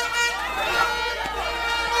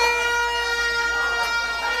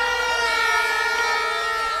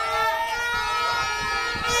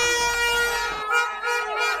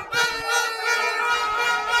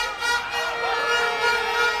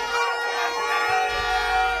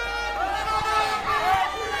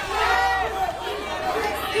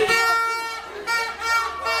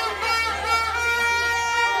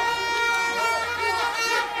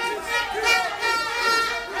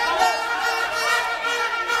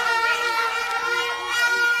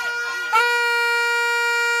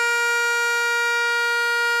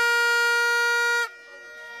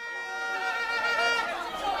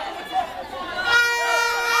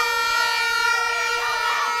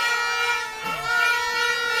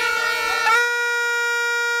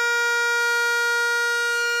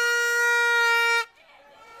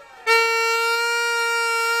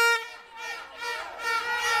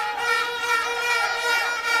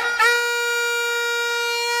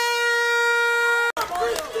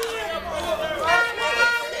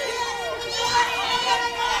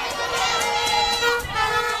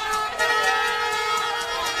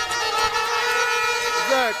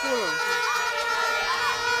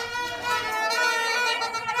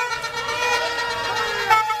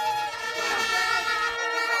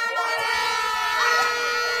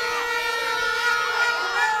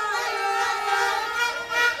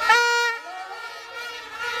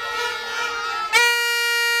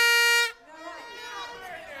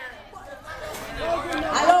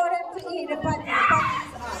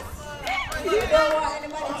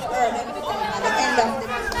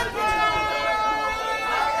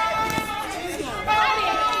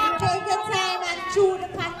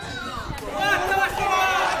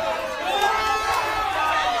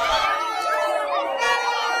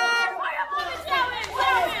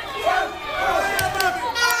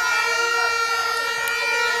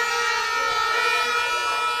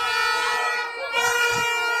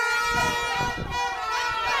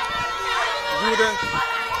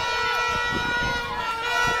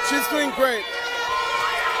 She's doing great.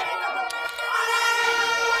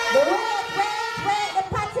 Wait, the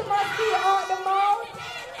party must be out the mouth.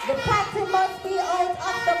 The party must be out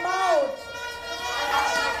of the mouth.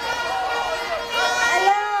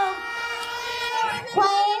 Hello.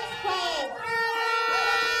 Quiet.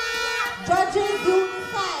 Judges, you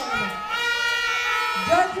decide.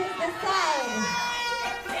 Judges decide.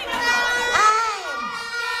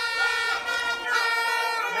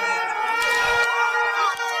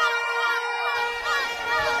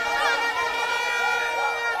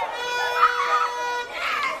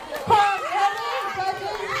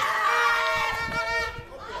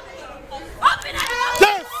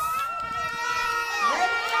 Yes!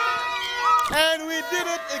 And we did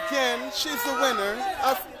it again. She's the winner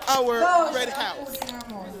of our Red House.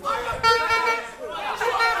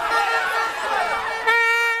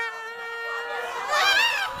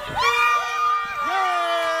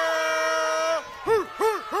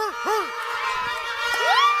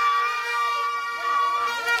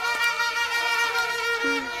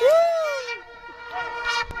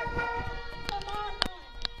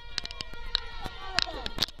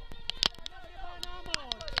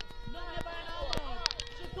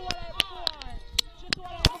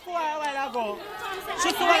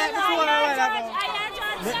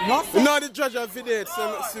 No, the judge of video.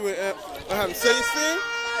 So you see,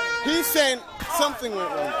 he's saying something went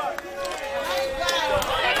wrong.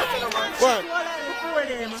 What?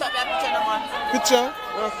 Picture?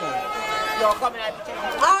 Okay.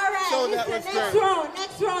 Alright, So that was great.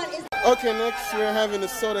 Next round is... Okay, next we're having a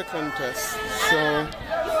soda contest. So,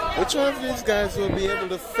 which one of these guys will be able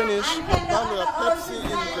to finish a bottle of Pepsi in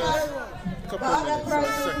just a couple of minutes or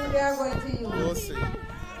seconds? We'll see.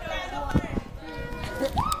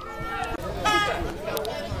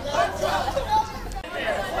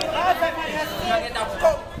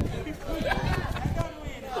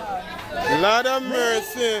 Lord of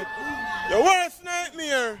mercy. Your worst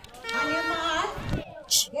nightmare. On your mark,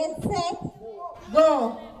 get set,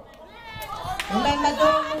 go. Remember,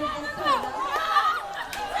 don't move the soda.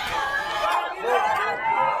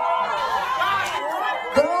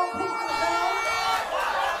 Don't push it down.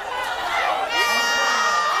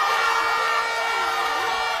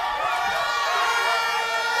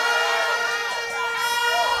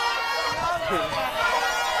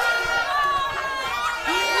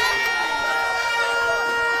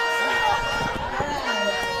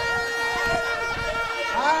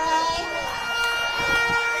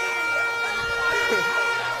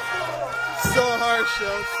 So harsh,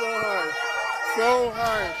 yo, so harsh. So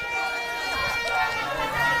harsh.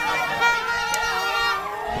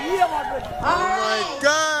 Oh my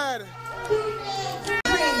God.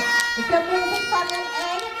 If you're moving from an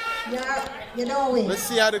end, you don't win. Let's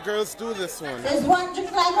see how the girls do this one. There's one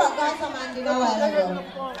just like what Gotham and did a while ago.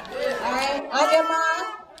 Alright, on your mark,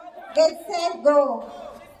 get set, go.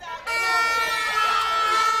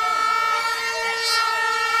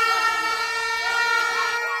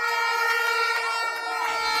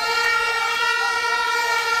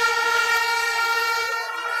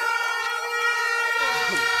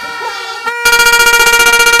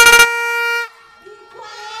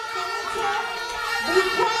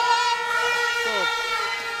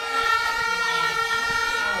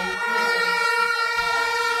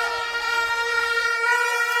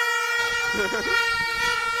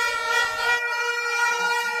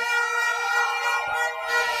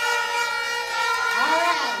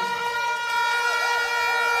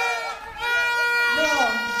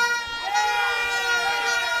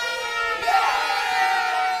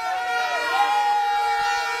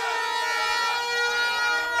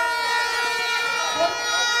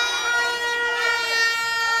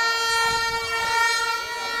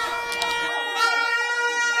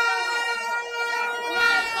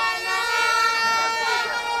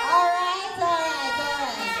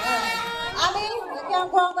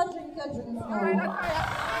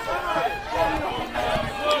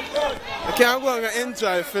 I can't go and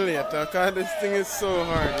enjoy affiliate because this thing is so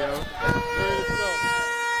hard, yo. Very tough.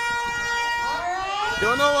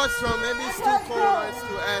 Don't know what's wrong. Maybe it's too cold or it's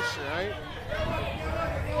too ashy, right?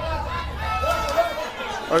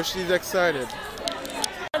 Or she's excited.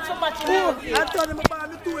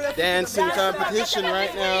 Dancing competition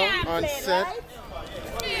right now on set.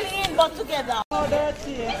 But together.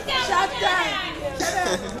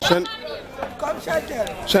 Come Chantel.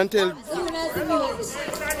 Chantel.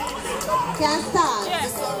 Can't start.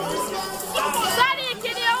 Yes. Sunny,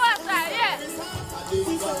 can you watch that? Yes.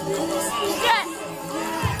 Yes.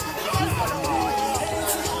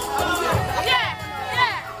 Yeah.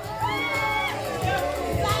 Yeah.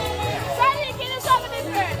 Sunny, can you show me this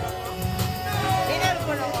girl?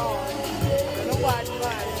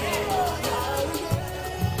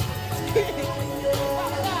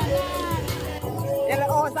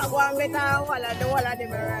 better than the wall of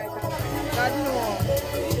them right now. God knows.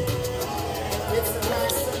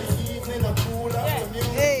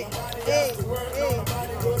 Hey.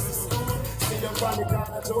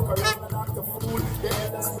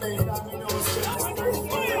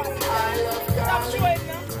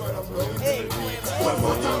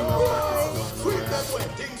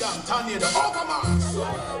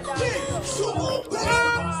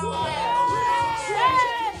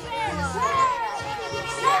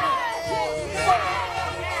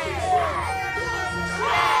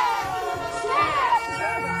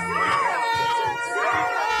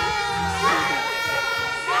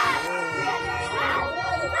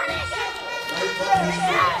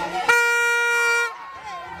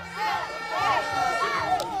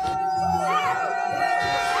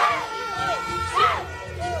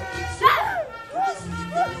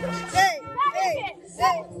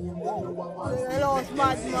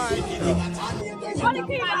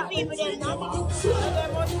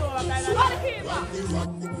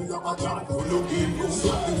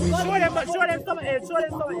 Show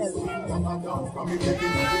them something else.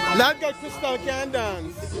 That guy Crystal can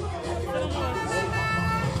dance.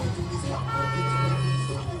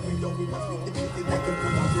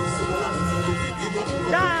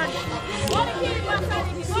 Dance.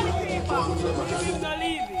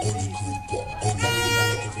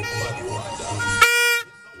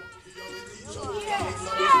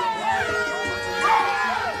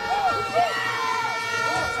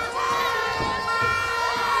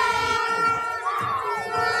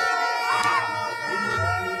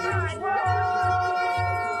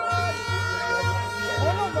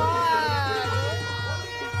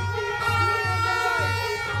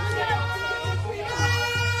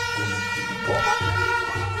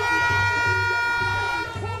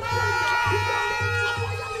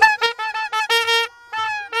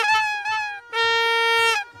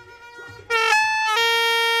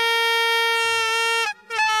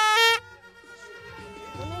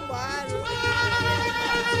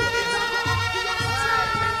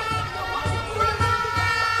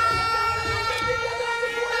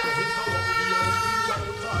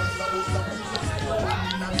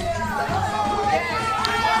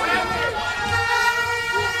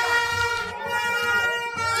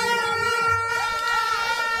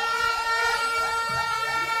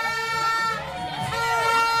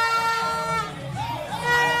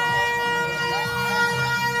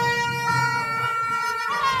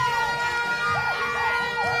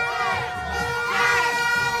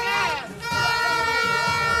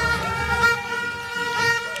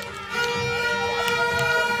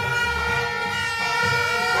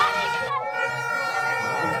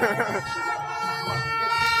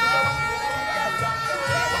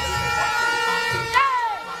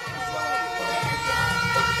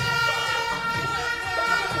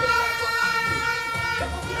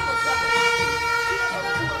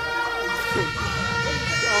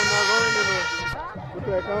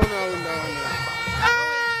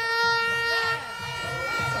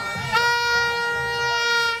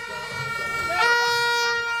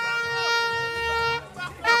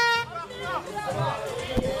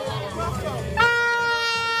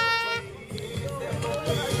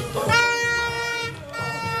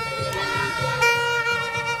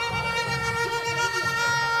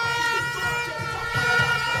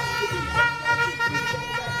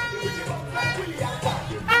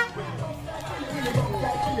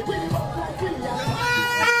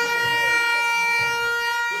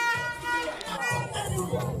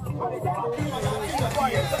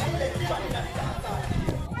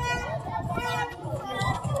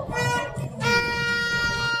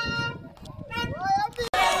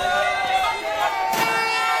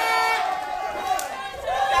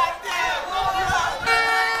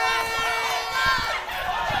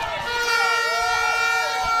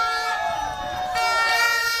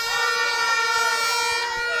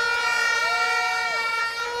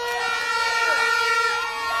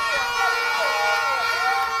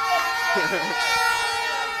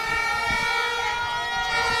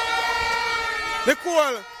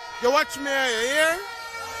 Nicole, you watch me, you hear?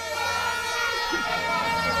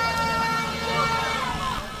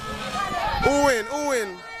 Who win? Who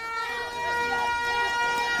win?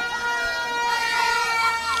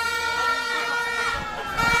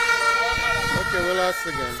 Okay, we lost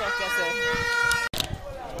again.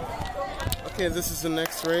 Okay, this is the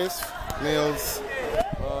next race. Males,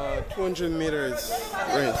 200 meters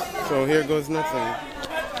race. So here goes nothing.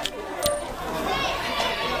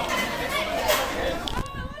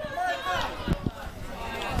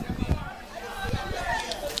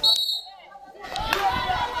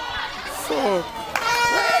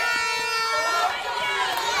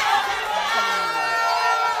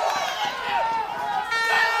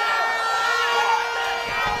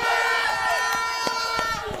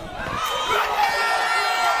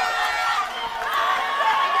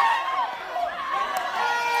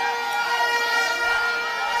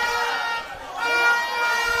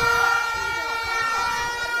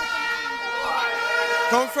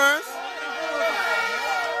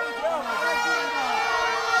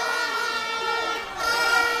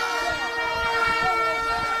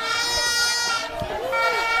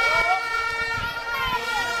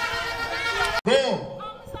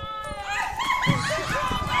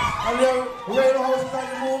 And the red house is on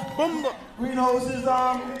the move. Bumba. Greenhouse is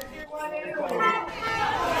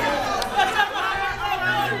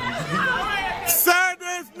Sir,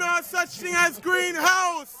 there's no such thing as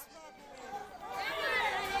greenhouse.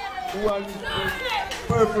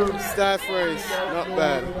 Purple. Staff race, not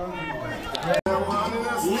bad.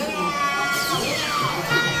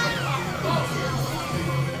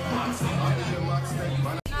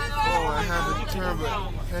 Oh, I have a terrible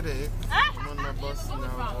headache. I'm on my bus now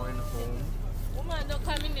going home.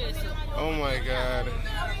 Oh my god.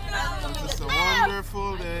 It's just a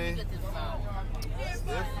wonderful day.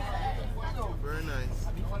 Yep. Very nice.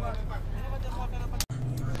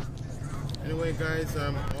 Anyway guys,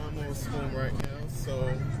 I'm almost home right now,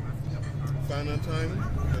 so final time,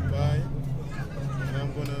 goodbye. And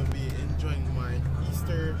I'm gonna be enjoying my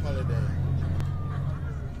Easter holiday.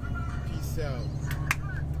 Peace out.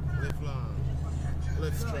 Live long.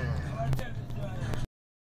 Live strong.